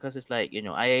it because it's like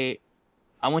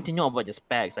I want to know about the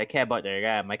specs. I care about the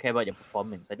RAM. I care about the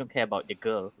performance. I don't care about the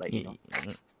girl. Like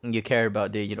You care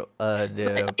about the the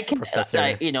I can processor.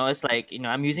 like it's like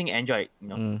I'm using Android.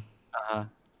 Mm. Uh-huh.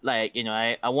 Like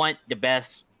I want the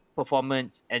best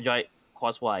performance Android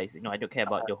cost wise. I don't care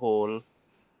about the whole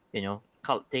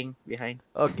cult thing behind.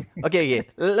 Okay.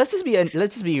 Let's just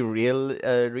be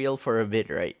real for a bit,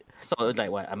 right? So like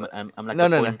what? I'm like No, a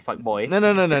no, phone fuck boy. No.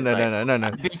 It's like, No.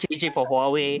 I've been changing for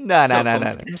Huawei. No. From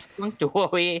Samsung to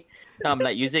Huawei. Now I'm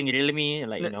like using Realme.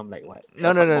 Like I'm like what?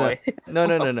 No. Fuckboy.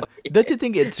 No. Don't you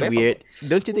think it's Very weird?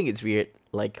 Don't you think it's weird?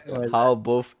 Like What is how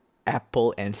both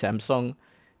Apple and Samsung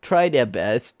try their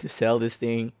best to sell this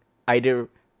thing, either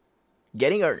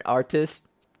getting an artist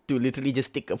to literally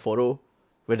just take a photo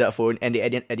with that phone, and at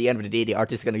the end of the day, the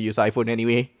artist is gonna use iPhone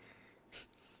anyway.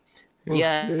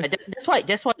 Yeah, that's why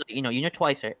like,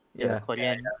 Twice, right? The Yeah.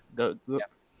 Korean group.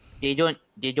 They don't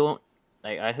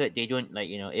like I heard they don't like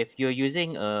if you're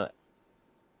using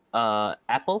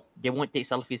Apple, they won't take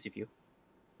selfies with you.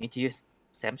 You need to use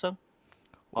Samsung.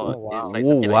 Or Oh, wow. it's like Oh,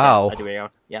 something wow. like that, other way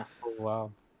around. Yeah, Oh,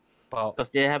 wow. Wow. because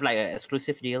they have like an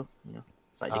exclusive deal. So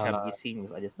like, they can't be seen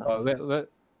with other stuff. Well,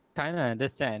 kind of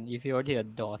understand. If you already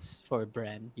endorse for a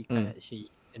brand, you can Mm.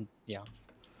 actually,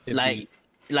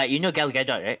 like Gal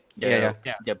Gadot, right?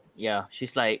 Yeah.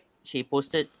 She's like she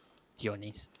posted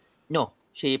Dionys. no,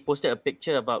 she posted a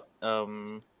picture about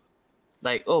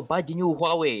like buy the new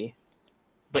Huawei,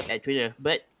 but at Twitter,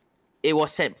 but it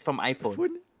was sent from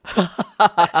iPhone.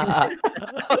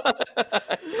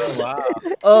 Oh, wow.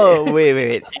 Oh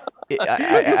wait.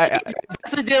 I,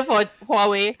 Ambassador for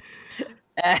Huawei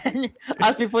and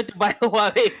asked people to buy a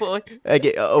Huawei phone.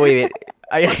 okay. Oh wait.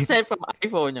 It was sent from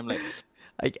iPhone. I'm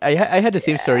like, I had the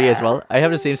same story as well. I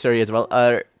have the same story as well.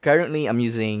 Currently I'm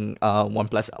using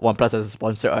OnePlus. OnePlus as a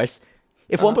sponsor us.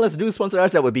 If OnePlus do sponsor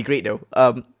us, that would be great though.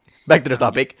 Back to the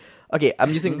topic. Okay,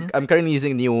 I'm currently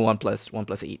using new OnePlus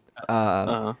 8.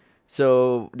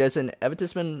 So there's an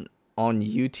advertisement on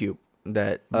YouTube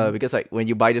that because like when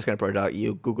you buy this kind of product,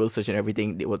 you Google search and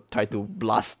everything, they will try to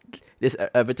blast this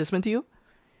advertisement to you.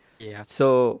 Yeah.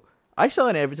 So I saw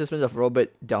an advertisement of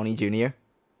Robert Downey Jr.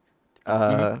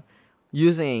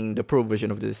 Using the pro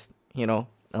version of this, and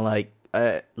like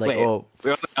wait, oh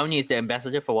Robert Downey is the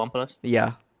ambassador for OnePlus.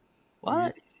 yeah,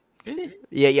 What? Really?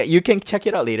 yeah, you can check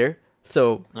it out later.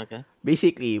 So Okay.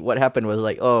 basically, what happened was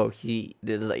like, he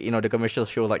did like the commercial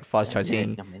show like fast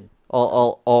charging, Yeah, man.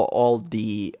 all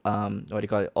the what do you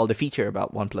call it, all the feature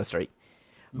about OnePlus, right?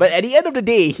 But at the end of the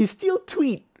day, he still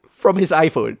tweet from his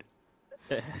iPhone.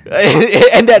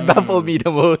 And that baffled me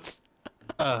the most.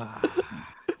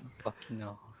 Fuck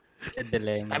no. A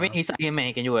dilemma. I mean, he's Iron Man.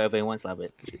 He can do whatever he wants, lah.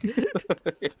 But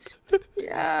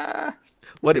yeah.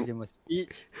 What, freedom of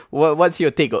speech. what's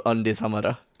your take on this,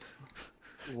 Hamada?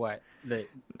 What? Like,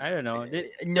 I don't know.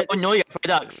 Know your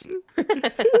products.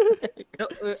 No,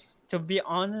 to be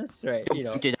honest, right? You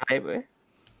know, To the hype, eh?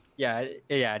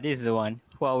 yeah, this is the one.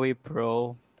 Huawei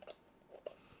Pro.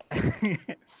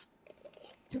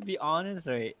 To be honest,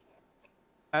 right?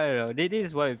 I don't know. This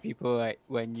is why people like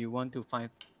when you want to find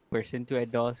person to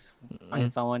endorse,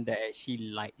 find someone that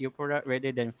actually like your product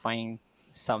rather than find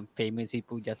some famous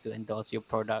people just to endorse your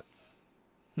product.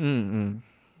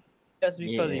 Just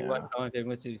because you want someone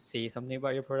famous to say something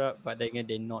about your product, but then again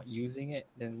they're not using it,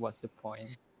 then what's the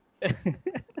point?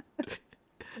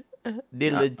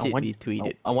 They legitly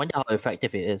tweeted. I wonder how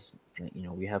effective it is. Like,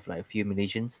 we have like a few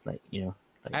Malaysians, like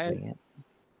I- doing it.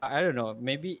 I don't know.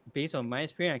 Maybe based on my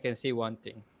experience, I can say one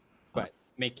thing, but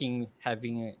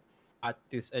having an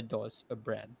artist endorse a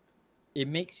brand, it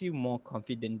makes you more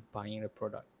confident buying the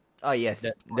product. Oh yes,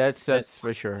 That's that's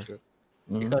for sure.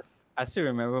 Mhm. Because I still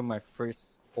remember my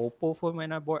first Oppo phone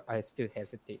when I bought, I still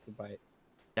hesitate to buy it.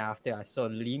 Then after I saw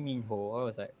Lee Min Ho, I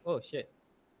was like, oh shit,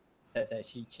 that's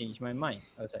actually changed my mind.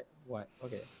 I was like, what?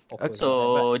 Okay. Oppo is not that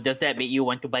So does that make you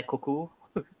want to buy Kuku?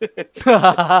 bad. No,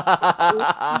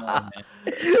 man.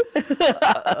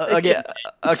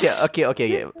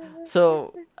 Okay.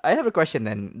 So I have a question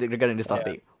then regarding this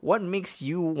topic. What makes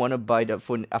you want to buy that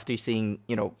phone after seeing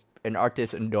an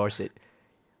artist endorse it?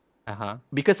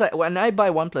 Because when I buy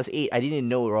OnePlus 8, I didn't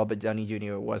know Robert Downey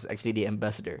Jr. was actually the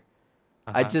ambassador.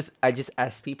 I just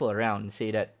asked people around, say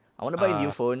that I want to buy a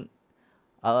new phone.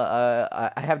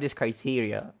 I have this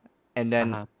criteria, and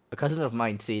then a cousin of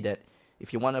mine say that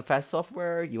if you want a fast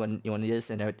software, you want this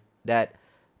and that,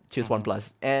 choose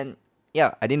OnePlus. And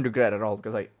yeah, I didn't regret at all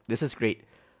because this is great,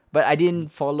 but I didn't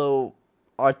follow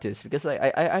artists because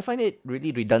I find it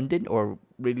really redundant or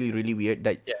really really weird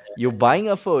that you're buying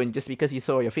a phone just because you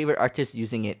saw your favorite artist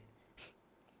using it.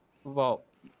 Well,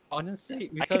 honestly, I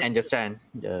because can understand.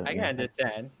 I can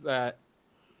understand, but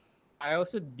I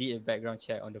also did a background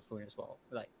check on the phone as well.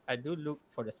 Like, I do look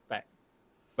for the spec,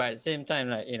 but at the same time,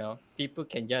 like, people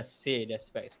can just say the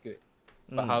spec's good,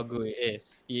 but how good it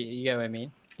is. You get what I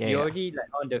mean? You're already like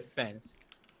on the fence.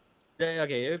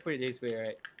 Okay, let me put it this way,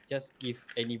 right? Just give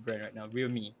any brand right now,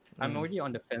 Realme. I'm already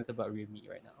on the fence about Realme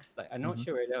right now. Like, I'm not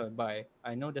sure whether I would buy.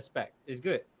 I know the spec is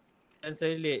good, and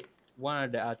suddenly one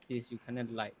of the artists you kind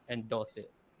of like endorse it.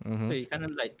 So you kind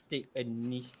of like take a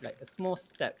niche, like a small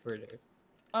step further.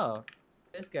 Oh,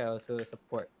 this guy also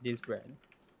support this brand.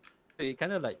 So it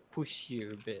kind of like push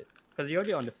you a bit because you're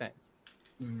already on the fence.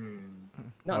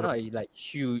 Not like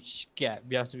huge gap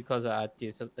just because the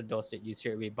artist endorse it, you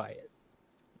straight away buy it.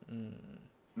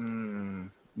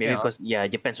 Maybe because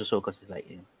it depends also because it's like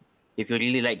if you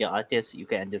really like the artist, you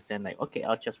can understand like okay,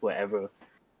 I'll just whatever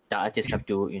the artist have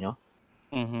to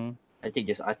I think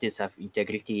this artists have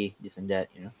integrity, this and that,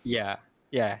 Yeah.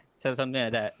 So something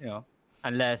like that,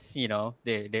 unless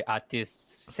the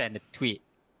artist send a tweet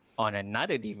on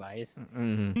another device.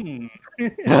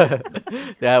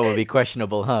 That would be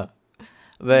questionable, huh?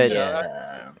 But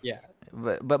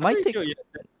but my take,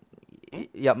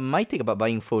 my take about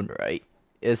buying phone, right,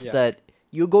 is that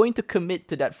you're going to commit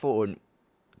to that phone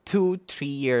 2-3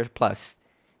 years plus,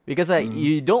 because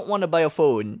you don't want to buy a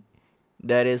phone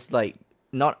that is like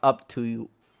not up to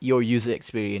your user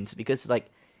experience, because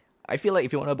I feel like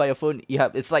if you want to buy a phone,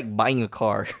 it's like buying a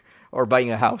car or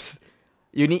buying a house.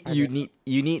 You need to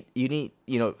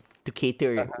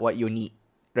cater what you need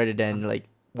rather than like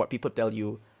what people tell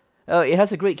you. It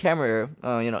has a great camera.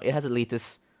 It has the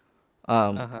latest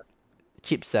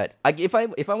chipset. If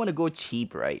I want to go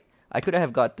cheap, right, I could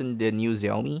have gotten the new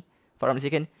Xiaomi. For I'm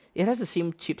mistaken, it has the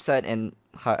same chipset and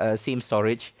same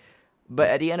storage, but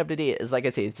at the end of the day, it's like I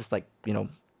say, it's just like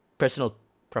personal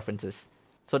preferences.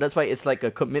 So that's why it's like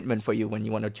a commitment for you when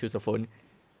you want to choose a phone.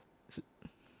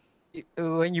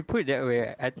 When you put it that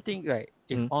way, I think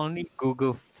if only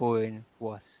Google phone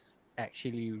was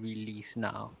actually released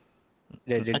now,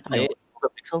 Google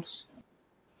Pixels.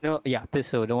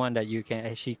 Pixel, the one that you can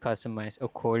actually customize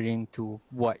according to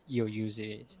what your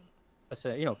user is.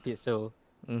 So Pixel,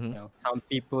 some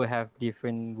people have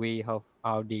different way of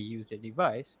how they use the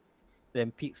device.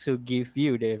 Then Pixel give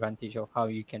you the advantage of how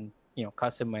you can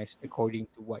customize according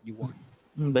to what you want.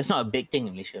 But it's not a big thing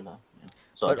in Malaysia, lah.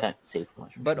 So I can't say for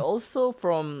much. But also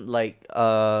from like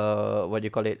what do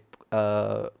you call it?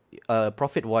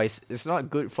 Profit wise, it's not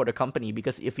good for the company,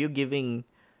 because if you're giving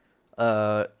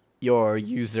your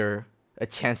user a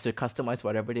chance to customize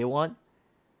whatever they want.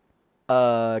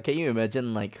 Can you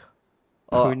imagine like,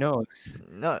 Who oh knows?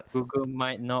 no, Google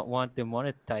might not want to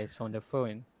monetize from the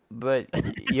phone. but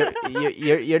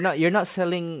you're not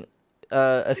selling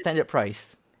a standard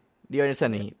price. Do you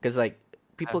understand me? Because like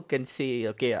people can say,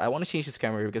 okay, I want to change this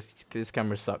camera because this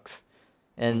camera sucks,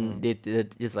 and they're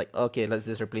just like, okay, let's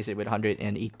just replace it with 108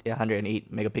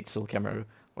 megapixel camera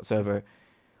whatsoever.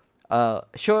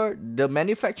 Sure, the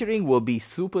manufacturing will be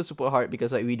super super hard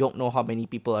because like we don't know how many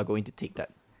people are going to take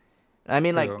that. I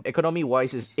mean, like True. economy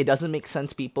wise, it doesn't make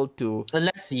sense people to.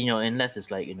 Unless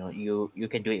it's like you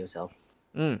can do it yourself.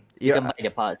 You You can buy the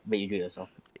part, but you do it yourself.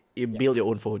 you build your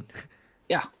own phone.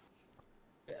 Yeah,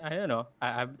 I don't know.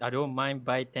 I don't mind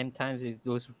buy 10 times if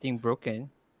those thing broken.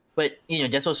 but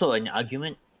there's also an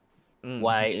argument Mm.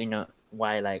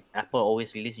 why like Apple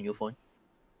always release a new phone.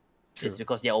 It's True.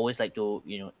 because they always like to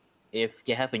if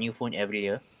they have a new phone every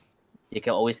year, they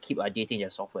can always keep updating their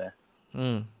software.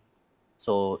 Mm.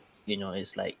 So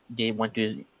it's like they want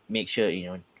to make sure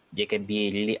they can be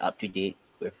really up to date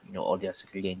with all their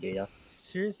security and data.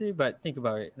 Seriously, but think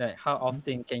about it. Like, how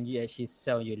often can you actually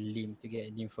sell your limb to get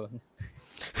a new phone?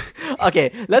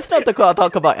 Okay, let's not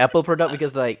talk about Apple product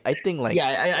because like I think like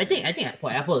Yeah, I think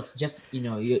for Apple, it's just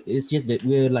it's just that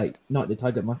we're like not the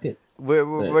target market.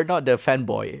 we're not the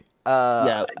fanboy.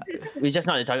 Yeah, we're just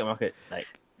not the target market. Like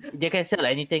they can sell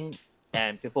anything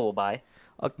and people will buy.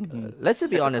 Let's just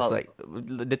be Set the honest. call.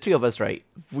 Like the three of us, right?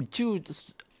 Would you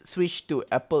switch to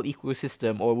Apple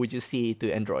ecosystem or would you stay to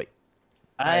Android?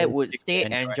 I I would stick to stay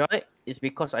Android. Android is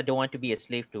because I don't want to be a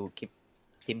slave to keep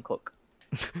Tim Cook.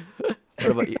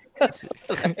 What about you?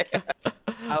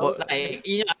 I Well, was like,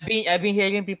 I've been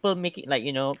hearing people making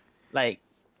like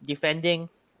defending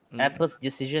Apple's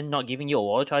decision not giving you a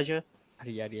wall charger,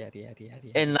 Hari.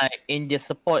 and like in their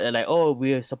support, like, oh,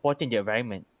 we're supporting the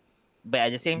environment, but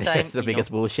at the same time, That's the biggest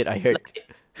bullshit I heard.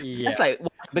 Yeah. that's like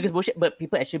what, biggest bullshit. But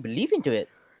people actually believe into it.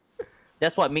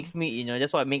 That's what makes me,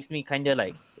 That's what makes me kind of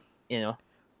like,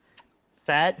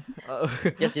 sad,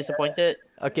 just disappointed.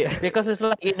 Okay. Because it's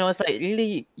like it's like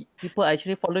really people are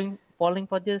actually falling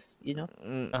for this,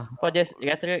 Mm. for this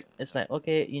rhetoric. It's like,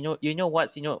 okay,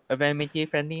 what's environmentally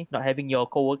friendly, not having your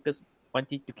coworkers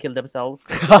wanting to kill themselves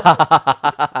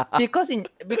because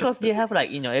they have like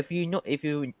if you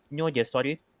know their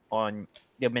story on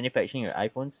the manufacturing of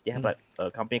iPhones, they have like a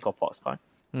company called Foxconn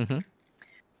Mm-hmm.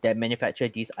 that manufacture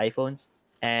these iPhones,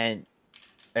 and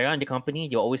around the company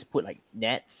they always put like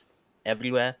nets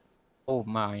everywhere Oh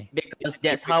my. because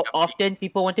that's how often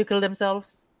people want to kill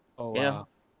themselves. Oh Yeah. wow.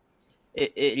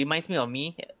 It reminds me of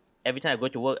me. Every time I go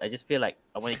to work, I just feel like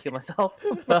I want to kill myself.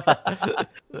 But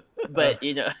but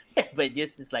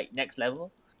this is like next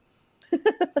level.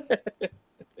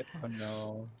 Oh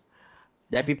no.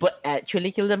 That people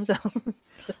actually kill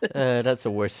themselves. That's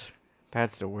the worst.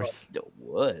 That's the worst. The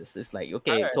worst. It's like,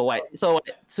 okay, Alright. so what? So what?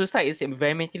 Suicide is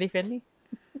environmentally friendly.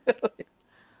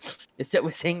 Is that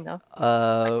what we're saying now?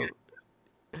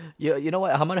 You know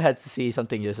what? Hamada had to say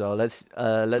something just now. Let's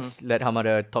let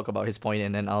Hamada talk about his point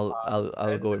and then I'll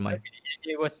go with mine.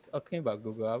 It was talking about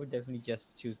Google. I would definitely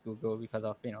just choose Google because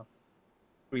of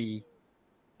free.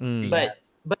 Mm.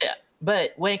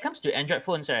 But when it comes to Android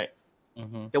phones, right?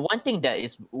 Mm-hmm. The one thing that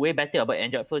is way better about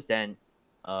Android phones than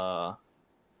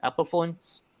Apple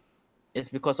phones is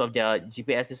because of their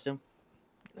GPS system.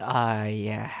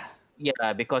 Yeah.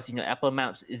 Yeah, because Apple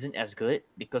Maps isn't as good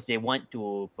because they want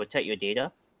to protect your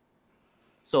data,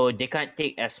 so they can't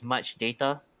take as much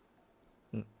data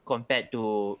compared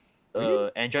to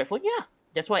Android phone. Yeah,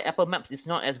 that's why Apple Maps is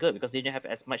not as good because they don't have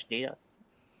as much data.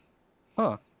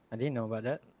 Huh. I didn't know about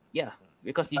that. Yeah,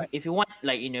 because if you want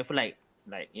if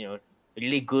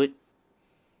really good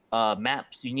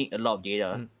maps, you need a lot of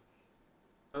data.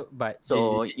 But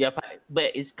So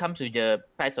but it comes with the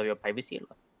price of your privacy.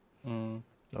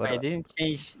 but it didn't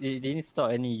change. It didn't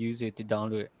stop any user to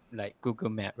download like Google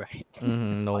Map, right?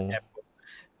 No.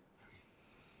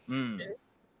 Mm.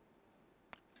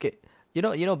 Okay.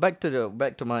 Back to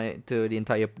the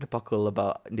entire debacle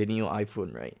about the new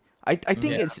iPhone, right? I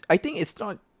think Yeah. it's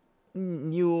not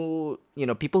new.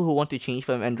 People who want to change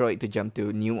from Android to jump to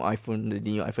the new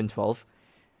iPhone 12.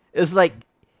 It's like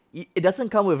it doesn't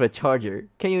come with a charger.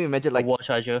 Can you imagine? Like, Wall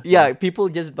charger. yeah, people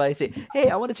just say, "Hey,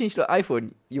 I want to change to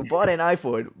iPhone." You bought an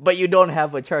iPhone, but you don't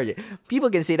have a charger. People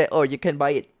can say that, "Oh, you can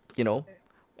buy it,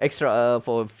 extra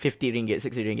for 50 ringgit,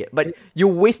 60 ringgit." But you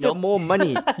wasted Nope. more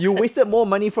money. You wasted more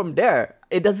money from there.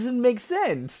 It doesn't make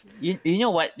sense. You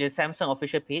know what the Samsung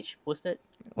official page posted?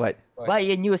 What? Buy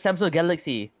a new Samsung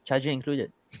Galaxy, charger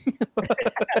included.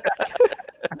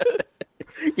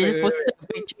 They just posted a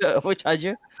page feature of a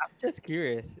charger? I'm just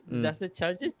curious. Mm. Does the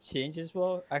charger change as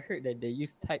well? I heard that they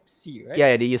use Type C, right?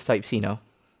 Yeah, they use Type C now.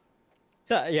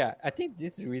 So yeah, I think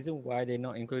this is the reason why they're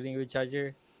not including the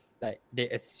charger. Like they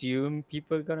assume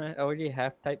people gonna already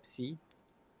have Type C.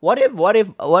 What if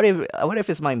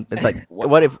it's my? It's like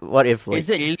what if like Is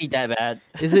it really that bad?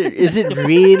 is it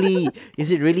really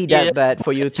that Yeah. bad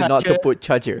for you to not to Charger. put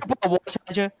charger? Put a wall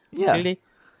charger? Yeah. Really?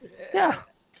 Yeah.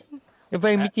 You're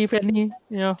very meaty friendly,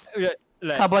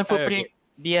 Like, carbon okay, footprint.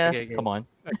 DS. Okay. Come on.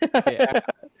 okay,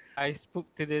 I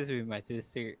spoke to this with my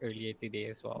sister earlier today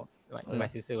as well. My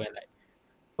sister went like,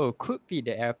 "Oh, could be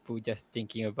the Apple just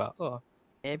thinking about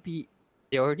maybe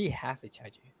they already have a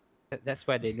charger. That's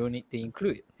why they don't need to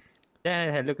include."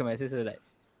 Then I look at my sister like,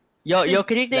 You're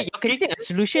creating a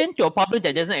solution to a problem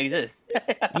that doesn't exist.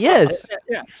 Yes.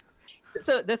 yeah.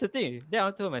 So that's the thing. Then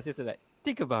I told my sister like,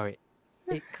 think about it.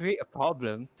 They create a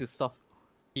problem to solve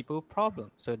people problem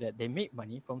so that they make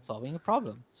money from solving a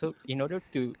problem. So in order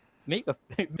to make a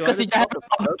Because you have a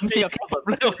problem, so you have a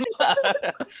problem.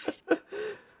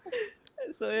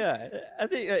 so yeah, I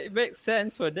think it makes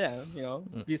sense for them,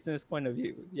 business point of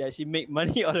view. Yeah, she make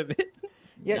money out of it.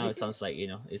 Yeah. Now it sounds like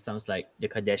the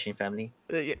Kardashian family.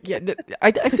 I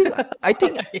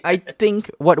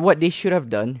think what they should have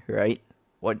done, right?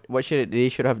 They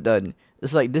should have done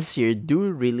is like this year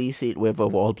do release it with a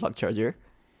wall plug charger,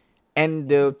 and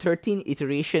the 13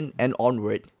 iteration and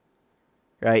onward,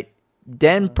 right?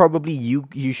 Then probably you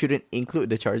shouldn't include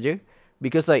the charger,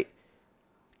 because like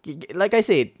I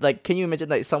said, like, can you imagine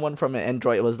like someone from an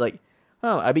Android was like,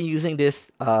 oh, I've been using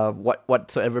this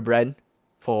whatsoever brand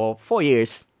for 4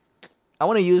 years. I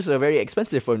want to use a very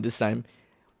expensive phone this time.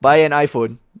 Buy an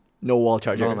iPhone, no wall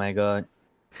charger. Oh my god.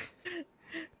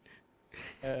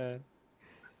 Yeah.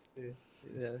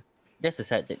 That's the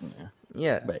sad thing.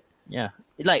 Yeah. But yeah.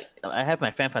 Like I have my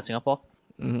friend from Singapore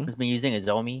Mhm. who's been using a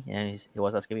Xiaomi, and he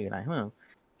was asking me like,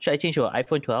 should I change to an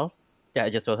iPhone 12? Yeah, I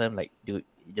just told him like, dude,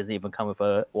 it doesn't even come with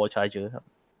a wall charger.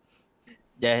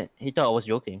 Then he thought I was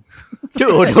joking.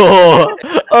 Oh no!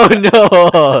 Oh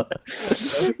no!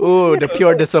 Oh, the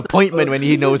pure disappointment when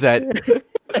he knows that.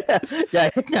 Yeah,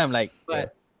 I'm like,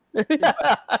 But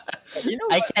you know,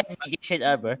 I can't make this shit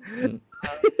up, bro. Mm.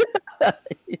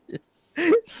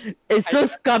 It's so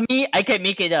scummy. I can't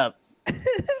make it up.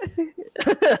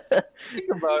 think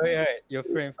about it, right? Your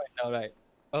friend find out like,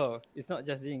 oh, it's not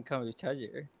just didn't come with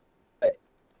charger. But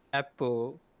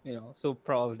Apple, so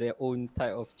proud of their own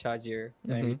type of charger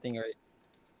and Mhm. everything, right?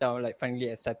 Now like finally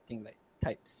accepting like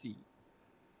Type C.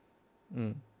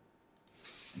 Mm.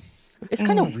 It's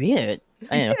kind of weird,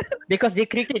 I know, because they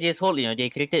created this whole,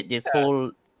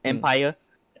 whole empire.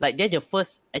 Like they're the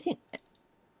first, I think,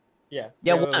 Yeah.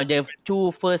 they're one of the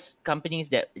two first companies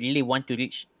that really want to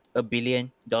reach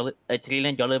 $1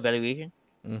 trillion valuation,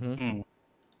 Mhm.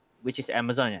 which is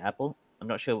Amazon and Apple. I'm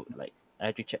not sure. Like I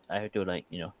have to check. I have to Double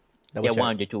they're check.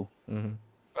 one of the two. Mhm.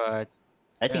 But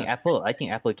I think Apple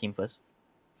came first.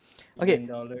 Okay.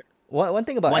 $1 One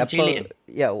thing about 1 Apple, trillion.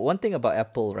 one thing about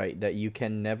Apple, right, that you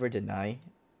can never deny,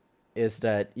 is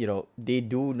that they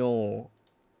do know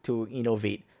to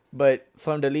innovate. But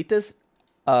from the latest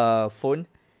phone,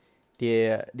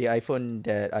 the iPhone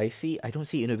that I see, I don't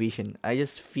see innovation. I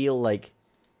just feel like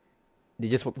they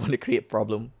just want to create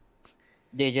problem.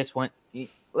 They just want,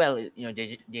 well,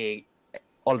 they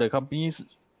all the companies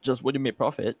just want to make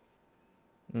profit.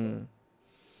 Mm.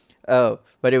 Oh,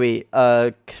 by the way,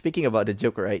 speaking about the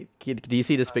joke, right? Do you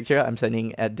see this picture I'm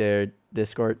sending at their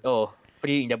Discord? Oh,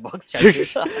 free in the box charger.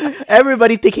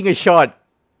 Everybody taking a shot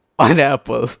on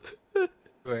Apple.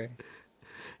 where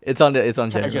It's on general.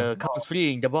 Charger comes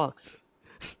free in the box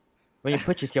when you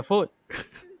purchase your phone.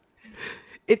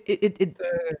 It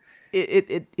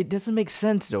doesn't make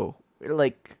sense though.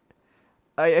 Like,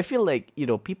 I feel like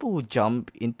people who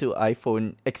jump into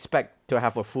iPhone expect to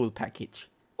have a full package.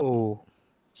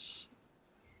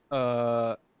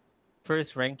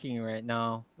 first ranking right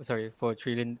now, sorry, for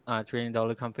trillion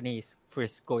dollar companies,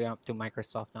 first going up to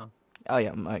Microsoft now. Oh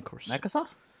yeah, of course. Microsoft?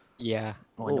 Yeah.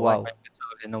 Oh, Oh wow.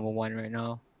 Microsoft is number one right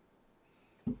now.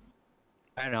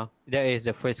 I don't know. That is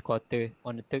the first quarter.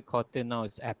 On the third quarter now,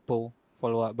 it's Apple,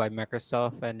 followed up by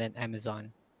Microsoft, and then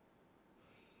Amazon.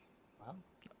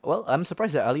 Well, I'm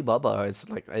surprised that Alibaba is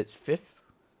like at fifth.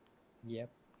 Yep.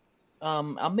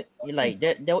 Like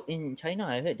that in China,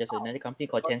 I heard there's another company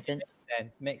called Tencent. And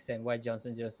makes sense why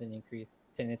Johnson Johnson increased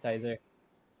sanitizer.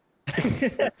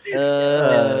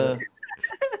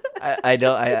 I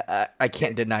don't. I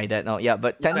can't deny that. No, yeah,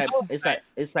 but It's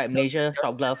like Malaysia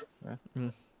Top Glove. I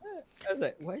was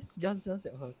like, why is Johnson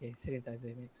Johnson? Oh, okay,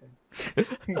 sanitizer makes sense.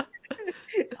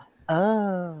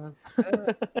 Ah.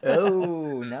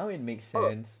 Oh, now might make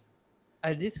sense.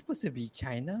 Are they supposed to be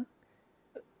China?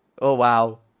 Oh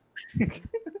wow.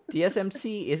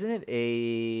 TSMC, isn't it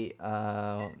a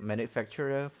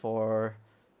manufacturer for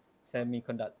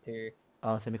Semiconductor.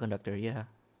 semiconductor? Yeah.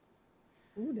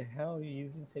 Who the hell are you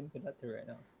using semiconductor right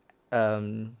now?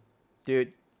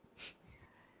 Dude,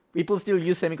 people still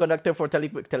use semiconductor for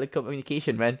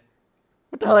telecommunication, man.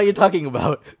 What the hell are you talking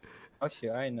about? How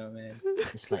sure I know, man.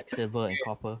 It's like silver and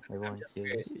copper. Everyone's still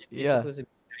It's using. Yeah. supposed to be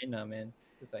China, man.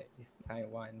 It's like it's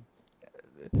Taiwan.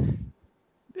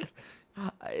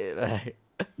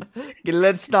 Okay,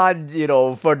 let's not,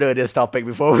 further this topic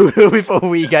before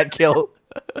we get killed.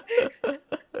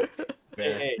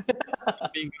 Hey,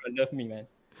 Big gonna love me, man.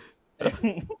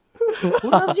 Who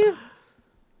loves you?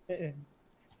 Xi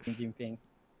Jinping.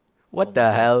 What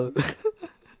the hell?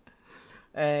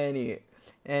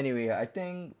 Anyway, I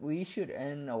think we should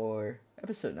end our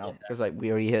episode now because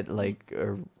we already hit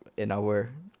an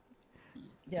hour.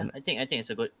 Yeah, I think it's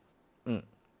a good.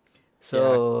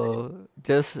 So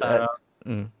just Start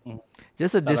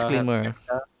just a Start off disclaimer.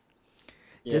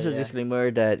 Yeah, Just a yeah.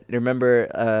 disclaimer that remember,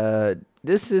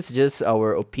 this is just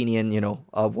our opinion,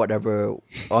 of whatever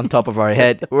on top of our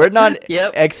head. We're not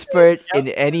Yep. expert in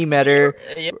any matter.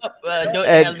 Yep. Don't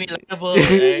And- tell me liable.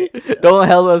 Right? Don't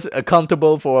hold us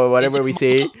accountable for whatever we It's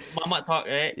say. Mama talk,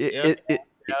 right?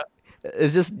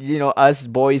 It's just us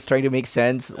boys trying to make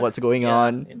sense what's going Yeah,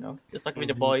 on. just talking with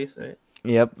the boys. Right?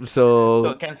 Yep. So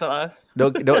Don't cancel us.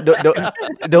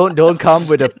 don't come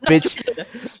with a pitch.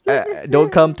 Don't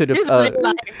come to the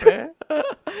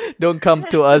don't come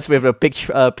to us with a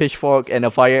pitchfork and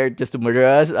a fire just to murder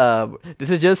us.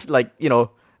 This is just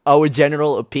our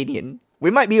general opinion. We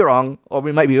might be wrong or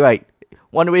we might be right.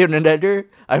 One way or another.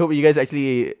 I hope you guys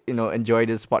actually enjoy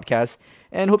this podcast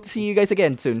and hope to see you guys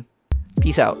again soon.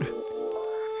 Peace out.